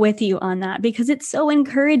so with you on that, because it's so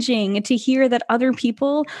encouraging to hear that other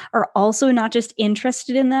people are also not just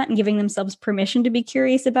interested in that and giving themselves permission to be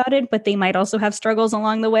curious about it, but they might also have struggles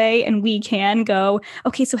along the way. And we can go,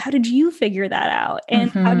 okay, so how did you figure that out?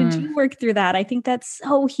 And how did Mhm. you work through that? I think that's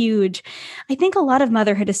so huge. I think a lot of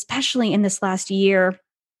motherhood, especially in this last year,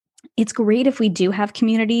 it's great if we do have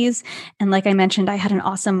communities. And like I mentioned, I had an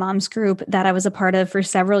awesome moms group that I was a part of for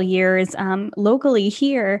several years locally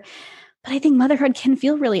here. But I think motherhood can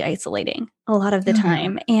feel really isolating a lot of the Oh, yeah.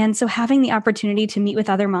 time. And so having the opportunity to meet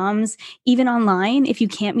with other moms, even online, if you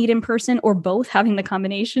can't meet in person, or both, having the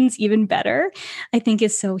combinations even better, I think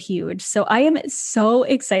is so huge. So I am so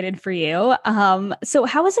excited for you. So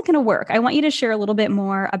how is it going to work? I want you to share a little bit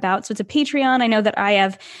more about, so it's a Patreon. I know that I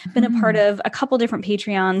have been a part Mhm. of a couple different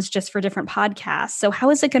Patreons just for different podcasts. So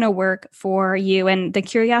how is it going to work for you and the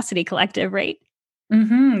Curiosity Collective, right?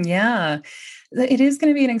 Yeah. It is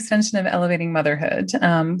going to be an extension of elevating motherhood,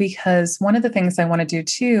 because one of the things I want to do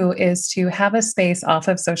too is to have a space off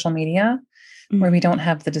of social media where we don't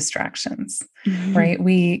have the distractions, Mhm. right?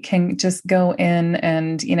 We can just go in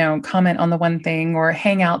and, comment on the one thing or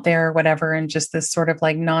hang out there or whatever, in just this sort of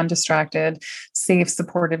like non-distracted, safe,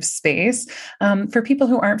 supportive space. For people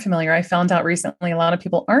who aren't familiar, I found out recently a lot of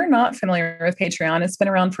people are not familiar with Patreon. It's been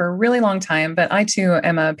around for a really long time, but I too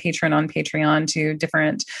am a patron on Patreon to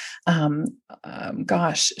different,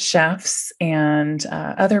 chefs and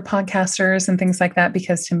other podcasters and things like that,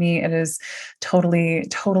 because to me it is totally,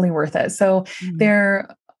 totally worth it. So Mhm.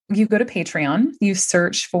 there, you go to Patreon, you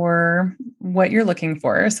search for what you're looking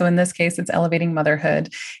for. So in this case, it's elevating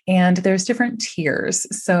motherhood, and there's different tiers.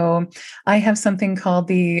 So I have something called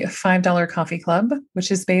the $5 coffee club,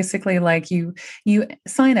 which is basically like you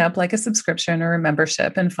sign up like a subscription or a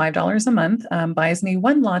membership, and $5 a month buys me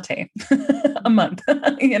one latte a month,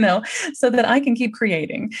 so that I can keep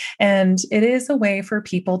creating. And it is a way for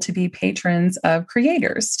people to be patrons of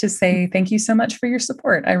creators, to say, thank you so much for your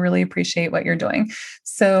support. I really appreciate what you're doing.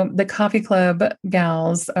 So the coffee club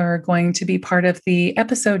gals are going to be part of the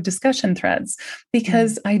episode discussion threads,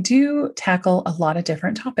 because I do tackle a lot of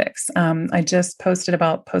different topics. I just posted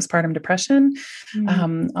about postpartum depression.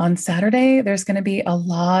 Mhm. On Saturday, there's going to be a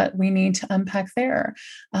lot we need to unpack there.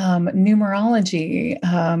 Numerology.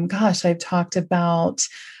 I've talked about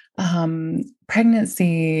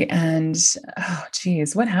pregnancy and, oh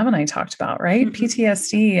geez, what haven't I talked about, right? Mhm.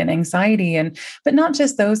 PTSD and anxiety, but not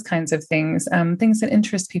just those kinds of things, things that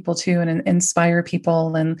interest people too and inspire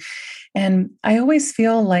people. And I always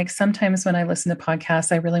feel like sometimes when I listen to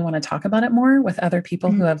podcasts, I really want to talk about it more with other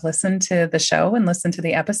people who Mhm. have listened to the show and listened to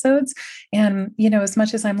the episodes. And, as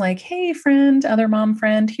much as I'm like, hey, friend, other mom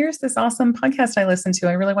friend, here's this awesome podcast I listened to,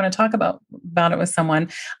 I really want to talk about it with someone.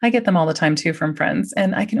 I get them all the time too from friends,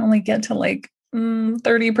 and I can only get to like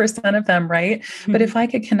 30% of them, right? But Mhm. if I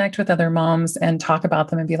could connect with other moms and talk about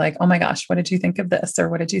them and be like, oh my gosh, what did you think of this? Or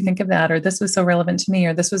what did you think of that? Or this was so relevant to me,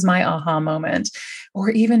 or this was my aha moment, or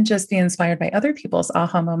even just be inspired by other people's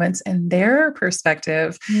aha moments and their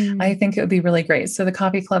perspective, I Mhm. think it would be really great. So the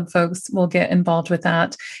coffee club folks will get involved with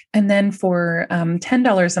that. And then for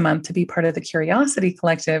 $10 a month to be part of the Curiosity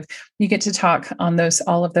Collective, you get to talk on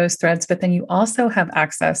all of those threads, but then you also have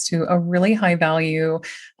access to a really high value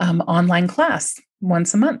online class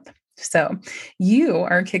once a month. So you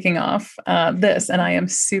are kicking off this, and I am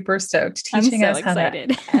super stoked, I'm teaching so us how to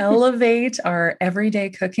excited. elevate our everyday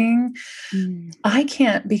cooking. Mm. I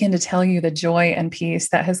can't begin to tell you the joy and peace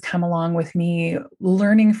that has come along with me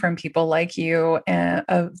learning from people like you,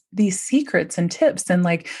 of these secrets and tips, and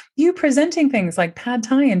like you presenting things like pad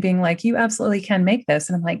thai and being like, you absolutely can make this.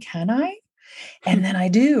 And I'm like, can I? And then I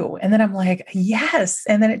do. And then I'm like, yes.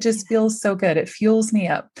 And then it just feels so good. It fuels me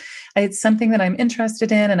up. It's something that I'm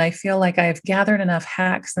interested in. And I feel like I've gathered enough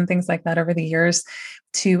hacks and things like that over the years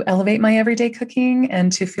to elevate my everyday cooking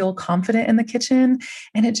and to feel confident in the kitchen.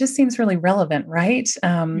 And it just seems really relevant, right?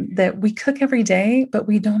 That we cook every day, but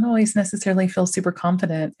we don't always necessarily feel super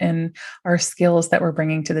confident in our skills that we're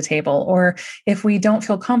bringing to the table. Or if we don't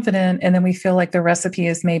feel confident and then we feel like the recipe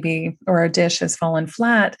is maybe, or our dish has fallen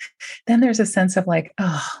flat, then there's a sense of like,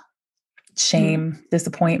 oh, Mhm. shame,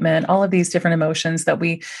 disappointment, all of these different emotions that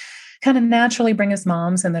we kind of naturally bring as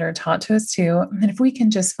moms and that are taught to us too. And if we can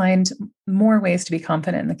just find more ways to be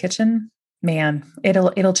confident in the kitchen, man,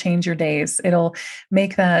 it'll change your days. It'll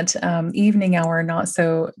make that evening hour not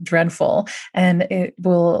so dreadful, and it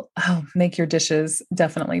will make your dishes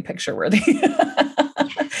definitely picture worthy.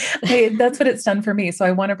 That's what it's done for me. So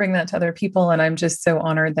I want to bring that to other people. And I'm just so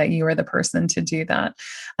honored that you are the person to do that.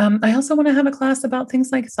 I also want to have a class about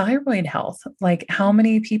things like thyroid health. Like, how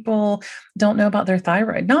many people don't know about their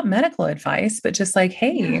thyroid? Not medical advice, but just like,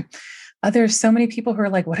 hey, there's so many people who are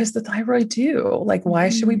like, what does the thyroid do? Like, why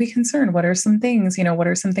should we be concerned? What are some things, what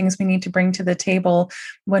are some things we need to bring to the table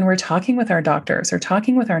when we're talking with our doctors or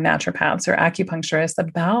talking with our naturopaths or acupuncturists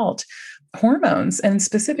about hormones and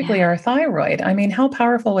specifically our thyroid? I mean, how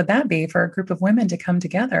powerful would that be for a group of women to come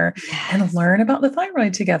together and learn about the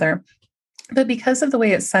thyroid together? But because of the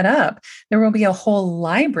way it's set up, there will be a whole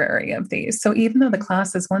library of these. So even though the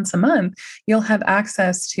class is once a month, you'll have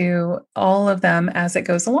access to all of them as it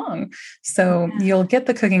goes along. So you'll get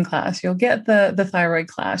the cooking class, you'll get the thyroid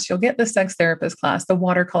class, you'll get the sex therapist class, the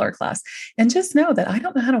watercolor class. And just know that I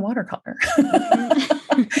don't know how to watercolor.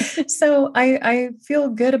 So I feel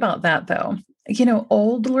good about that, though.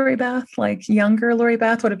 Old Lori Beth, like younger Lori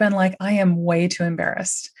Beth, would have been like, I am way too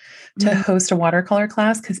embarrassed to host a watercolor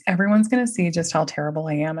class because everyone's going to see just how terrible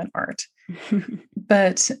I am at art.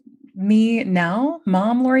 But me now,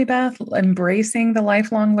 mom Lori Beth, embracing the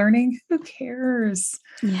lifelong learning, who cares?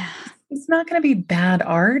 Yeah. It's not going to be bad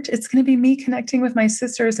art. It's going to be me connecting with my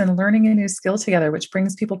sisters and learning a new skill together, which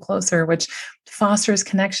brings people closer, which fosters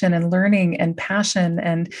connection and learning and passion.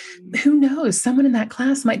 And who knows, someone in that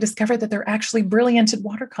class might discover that they're actually brilliant at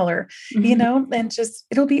watercolor, and just,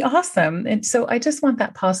 it'll be awesome. And so I just want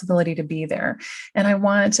that possibility to be there. And I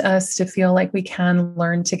want us to feel like we can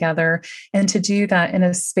learn together and to do that in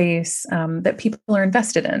a space that people are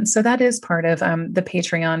invested in. So that is part of the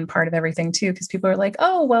Patreon part of everything too, because people are like,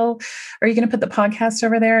 oh, well, are you going to put the podcast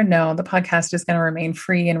over there? No, the podcast is going to remain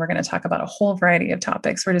free. And we're going to talk about a whole variety of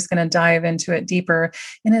topics. We're just going to dive into it deeper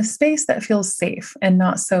in a space that feels safe and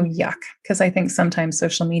not so yuck. Because I think sometimes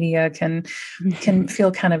social media can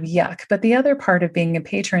feel kind of yuck. But the other part of being a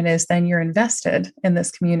patron is then you're invested in this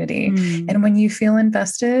community. And when you feel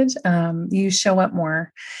invested, you show up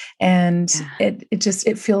more. And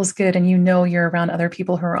it feels good. And you're around other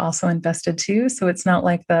people who are also invested too. So it's not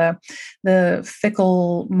like the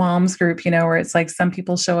fickle moms group, where it's like some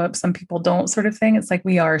people show up, some people don't sort of thing. It's like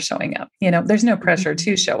we are showing up, there's no pressure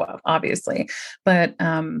to show up, obviously. But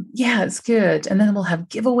it's good. And then we'll have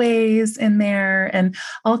giveaways in there and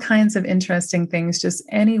all kinds of interesting things, just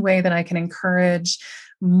any way that I can encourage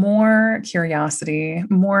more curiosity,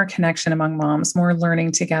 more connection among moms, more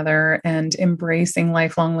learning together and embracing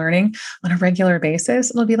lifelong learning on a regular basis.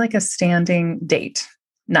 It'll be like a standing date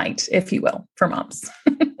night, if you will, for moms.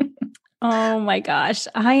 Oh my gosh.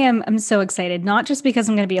 I'm so excited, not just because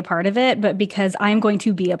I'm going to be a part of it, but because I'm going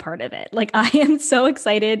to be a part of it. Like, I am so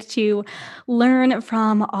excited to learn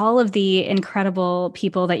from all of the incredible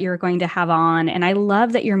people that you're going to have on. And I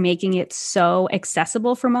love that you're making it so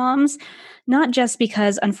accessible for moms, not just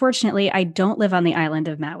because, unfortunately, I don't live on the island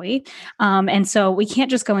of Maui. And so we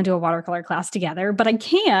can't just go into a watercolor class together, but I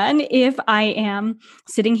can if I am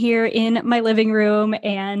sitting here in my living room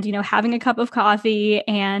and, having a cup of coffee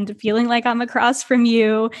and feeling like I'm across from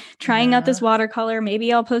you, trying out this watercolor.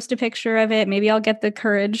 Maybe I'll post a picture of it. Maybe I'll get the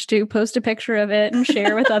courage to post a picture of it and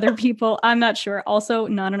share with other people. I'm not sure. Also,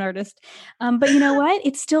 not an artist. But you know what?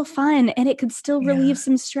 It's still fun and it could still relieve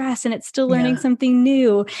some stress and it's still learning something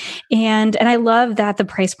new. And I love that the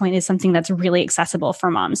price point is something that's really accessible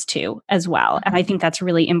for moms too, as well. And I think that's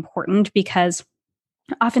really important because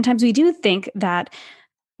oftentimes we do think that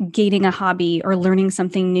gaining a hobby or learning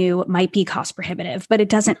something new might be cost prohibitive, but it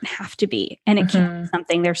doesn't have to be. And it can be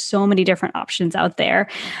something. There's so many different options out there,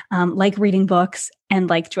 like reading books and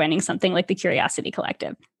like joining something like the Curiosity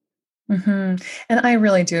Collective. And I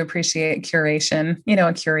really do appreciate curation, a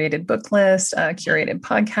curated book list, a curated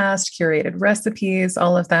podcast, curated recipes,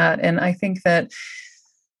 all of that. And I think that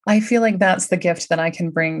I feel like that's the gift that I can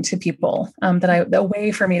bring to people, the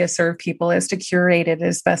way for me to serve people is to curate it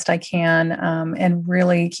as best I can, and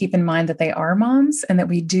really keep in mind that they are moms and that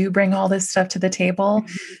we do bring all this stuff to the table,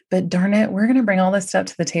 but darn it, we're going to bring all this stuff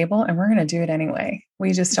to the table and we're going to do it anyway.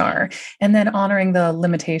 We just are. And then honoring the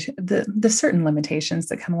limitation, the certain limitations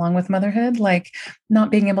that come along with motherhood, like not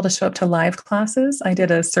being able to show up to live classes. I did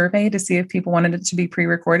a survey to see if people wanted it to be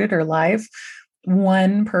pre-recorded or live.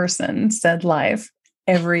 One person said live.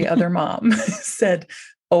 Every other mom said,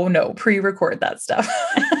 oh no, pre-record that stuff.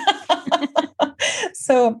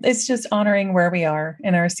 So it's just honoring where we are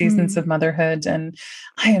in our seasons of motherhood. And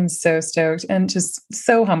I am so stoked and just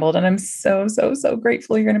so humbled. And I'm so, so, so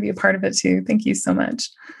grateful you're going to be a part of it too. Thank you so much.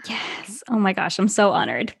 Yes. Oh my gosh. I'm so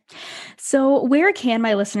honored. So where can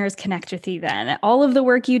my listeners connect with you then? All of the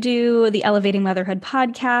work you do, the Elevating Motherhood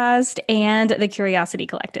podcast, and the Curiosity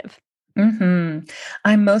Collective.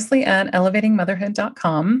 I'm mostly at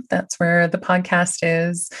elevatingmotherhood.com. That's where the podcast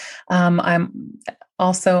is. I'm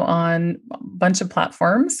also on a bunch of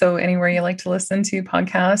platforms. So anywhere you like to listen to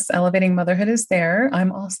podcasts, Elevating Motherhood is there.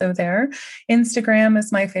 I'm also there. Instagram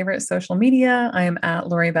is my favorite social media. I'm at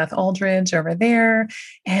Lori Beth Auldridge over there.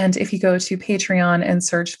 And if you go to Patreon and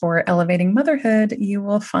search for Elevating Motherhood, you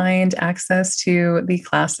will find access to the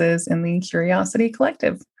classes in the Curiosity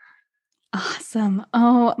Collective. Awesome.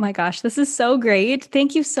 Oh my gosh, this is so great.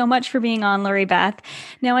 Thank you so much for being on, Lori Beth.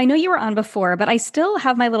 Now, I know you were on before, but I still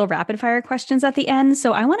have my little rapid fire questions at the end.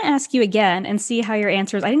 So I want to ask you again and see how your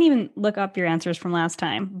answers, I didn't even look up your answers from last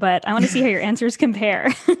time, but I want to see how your answers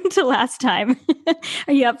compare to last time.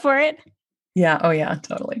 Are you up for it? Yeah. Oh, yeah,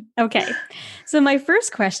 totally. Okay. So my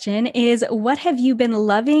first question is, what have you been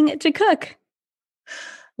loving to cook?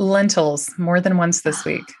 Lentils more than once this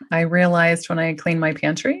week. I realized when I cleaned my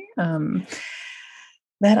pantry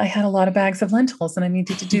that I had a lot of bags of lentils and I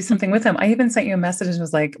needed to do something with them. I even sent you a message and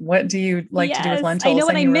was like, what do you like to do with Yes, lentils? I know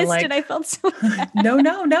when and I you were missed like, it, I felt so bad.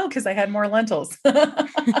 no, because I had more lentils. I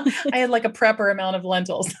had like a prepper amount of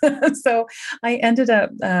lentils. So I ended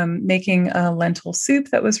up making a lentil soup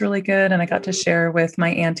that was really good. And I got to share with my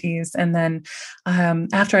aunties. And then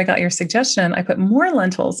after I got your suggestion, I put more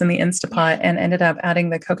lentils in the Instapot and ended up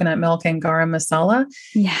adding the coconut milk and garam masala.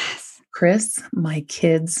 Yes. Chris, my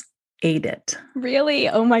kids ate it. Really?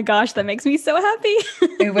 Oh my gosh, that makes me so happy.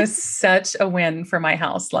 It was such a win for my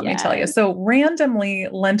house, let me tell you. Yes. So randomly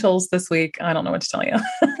lentils this week, I don't know what to tell you.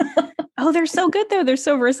 Oh, they're so good though. They're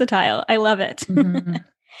so versatile. I love it.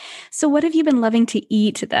 So what have you been loving to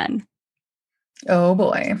eat then? Oh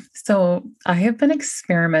boy. So I have been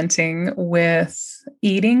experimenting with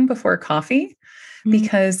eating before coffee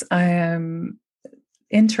because I am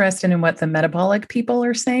interested in what the metabolic people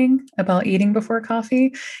are saying about eating before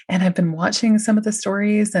coffee. And I've been watching some of the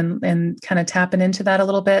stories and kind of tapping into that a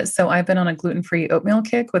little bit. So I've been on a gluten-free oatmeal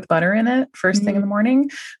kick with butter in it first thing in the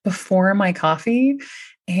morning before my coffee.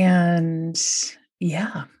 And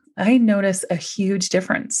yeah, I notice a huge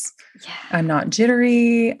difference. Yeah. I'm not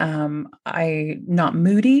jittery. I'm not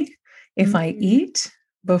moody if I eat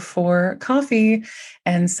before coffee.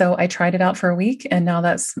 And so I tried it out for a week and now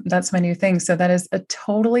that's my new thing. So that is a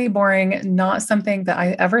totally boring, not something that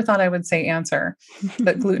I ever thought I would say answer,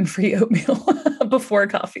 but gluten-free oatmeal before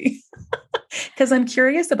coffee. Because I'm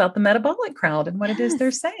curious about the metabolic crowd and what it is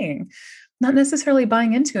they're saying. Not necessarily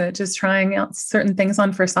buying into it, just trying out certain things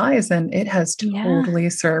on for size. And it has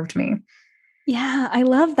totally served me. Yeah, I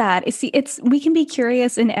love that. See, we can be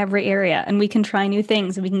curious in every area and we can try new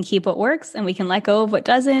things and we can keep what works and we can let go of what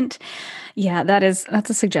doesn't. Yeah, that's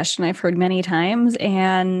a suggestion I've heard many times.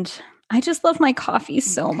 And I just love my coffee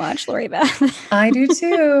so much, Lori Beth. I do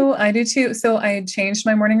too. I do too. So I changed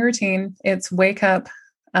my morning routine. It's wake up,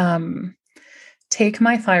 take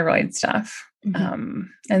my thyroid stuff,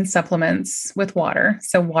 and supplements with water.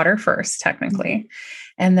 So water first, technically.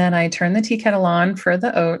 And then I turn the tea kettle on for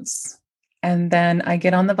the oats. And then I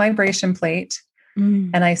get on the vibration plate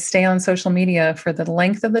and I stay on social media for the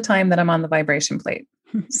length of the time that I'm on the vibration plate.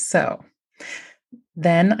 So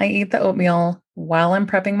then I eat the oatmeal while I'm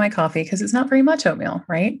prepping my coffee because it's not very much oatmeal,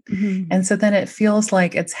 right? And so then it feels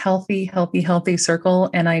like it's healthy circle.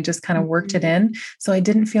 And I just kind of worked it in. So I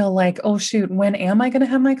didn't feel like, oh, shoot, when am I going to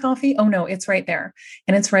have my coffee? Oh, no, it's right there.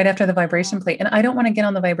 And it's right after the vibration plate. And I don't want to get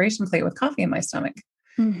on the vibration plate with coffee in my stomach.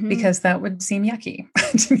 Because that would seem yucky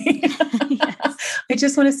to me. I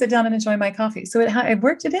just want to sit down and enjoy my coffee. So I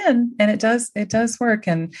worked it in and it does work.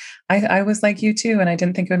 And I was like you too. And I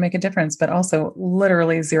didn't think it would make a difference, but also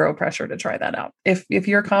literally zero pressure to try that out. If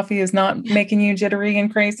your coffee is not making you jittery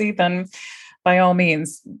and crazy, then by all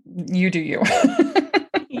means, you do you.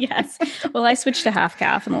 Yes. Well, I switched to half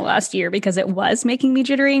calf in the last year because it was making me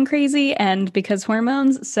jittery and crazy and because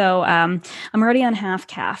hormones. So I'm already on half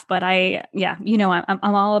calf, but I'm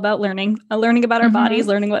all about learning about our bodies,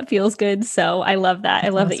 learning what feels good. So I love that. I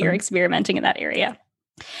love that you're experimenting in that area.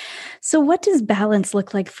 So what does balance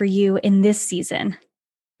look like for you in this season?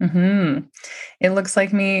 It looks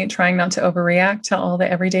like me trying not to overreact to all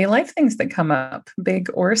the everyday life things that come up, big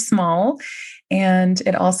or small. And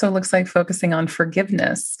it also looks like focusing on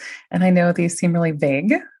forgiveness. And I know these seem really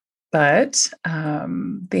vague, but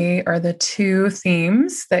they are the two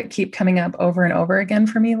themes that keep coming up over and over again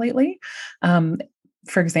for me lately.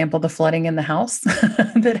 For example, the flooding in the house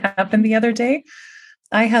that happened the other day.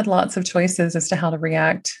 I had lots of choices as to how to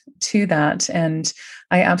react to that. And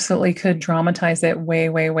I absolutely could dramatize it way,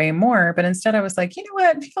 way, way more. But instead I was like, you know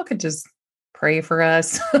what? People could just pray for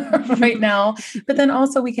us right now, but then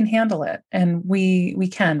also we can handle it. And we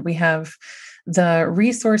have the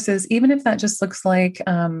resources, even if that just looks like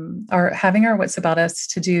having our wits about us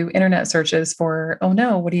to do internet searches for, oh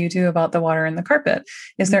no, what do you do about the water in the carpet?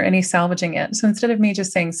 Is there any salvaging it? So instead of me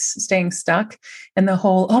just staying stuck in the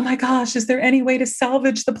whole, oh my gosh, is there any way to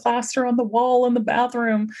salvage the plaster on the wall in the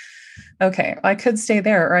bathroom? Okay, I could stay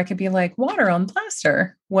there, or I could be like, water on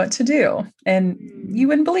plaster, what to do? And you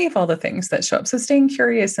wouldn't believe all the things that show up. So staying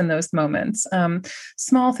curious in those moments,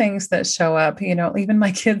 small things that show up, even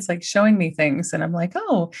my kids like showing me things and I'm like,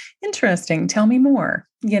 oh, interesting. Tell me more.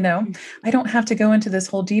 I don't have to go into this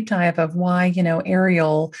whole deep dive of why,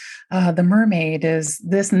 Ariel, the mermaid is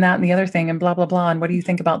this and that and the other thing and blah, blah, blah. And what do you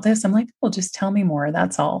think about this? I'm like, well, just tell me more.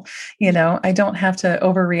 That's all. I don't have to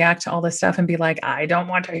overreact to all this stuff and be like, I don't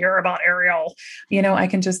want to hear about Ariel. I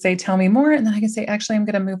can just say, tell me more. And then I can say, actually, I'm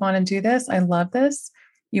going to move on and do this. I love this.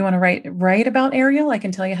 You want to write about Ariel? I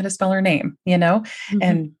can tell you how to spell her name,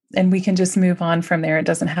 and we can just move on from there. It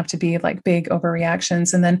doesn't have to be like big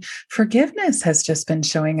overreactions. And then forgiveness has just been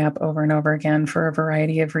showing up over and over again for a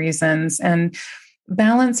variety of reasons. And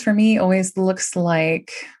balance for me always looks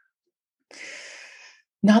like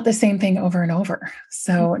not the same thing over and over.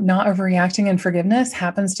 So not overreacting, and forgiveness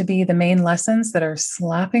happens to be the main lessons that are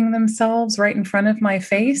slapping themselves right in front of my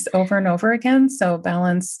face over and over again. So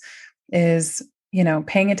balance is,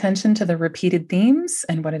 paying attention to the repeated themes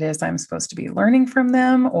and what it is I'm supposed to be learning from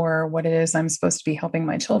them, or what it is I'm supposed to be helping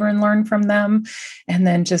my children learn from them. And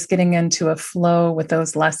then just getting into a flow with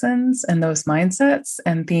those lessons and those mindsets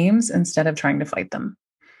and themes instead of trying to fight them.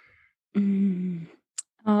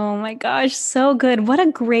 Oh my gosh, so good. What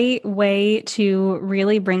a great way to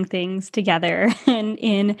really bring things together and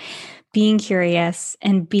in being curious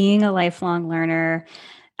and being a lifelong learner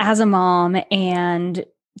as a mom and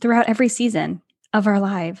throughout every season of our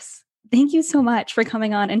lives. Thank you so much for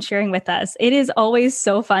coming on and sharing with us. It is always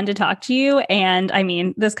so fun to talk to you. And I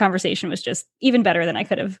mean, this conversation was just even better than I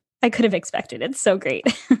could have expected. It's so great.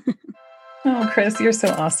 Oh, Chris, you're so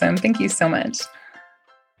awesome. Thank you so much.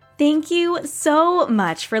 Thank you so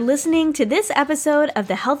much for listening to this episode of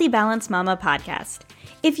the Healthy Balance Mama podcast.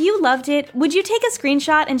 If you loved it, would you take a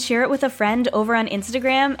screenshot and share it with a friend over on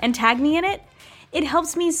Instagram and tag me in it? It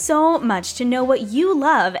helps me so much to know what you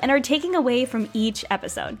love and are taking away from each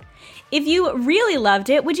episode. If you really loved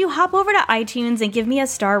it, would you hop over to iTunes and give me a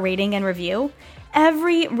star rating and review?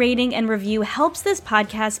 Every rating and review helps this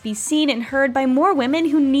podcast be seen and heard by more women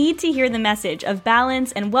who need to hear the message of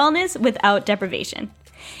balance and wellness without deprivation.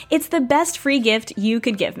 It's the best free gift you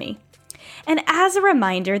could give me. And as a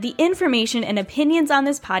reminder, the information and opinions on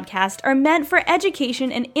this podcast are meant for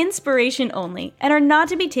education and inspiration only and are not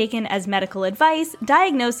to be taken as medical advice,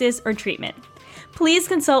 diagnosis, or treatment. Please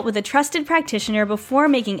consult with a trusted practitioner before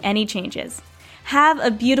making any changes. Have a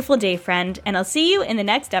beautiful day, friend, and I'll see you in the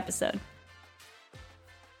next episode.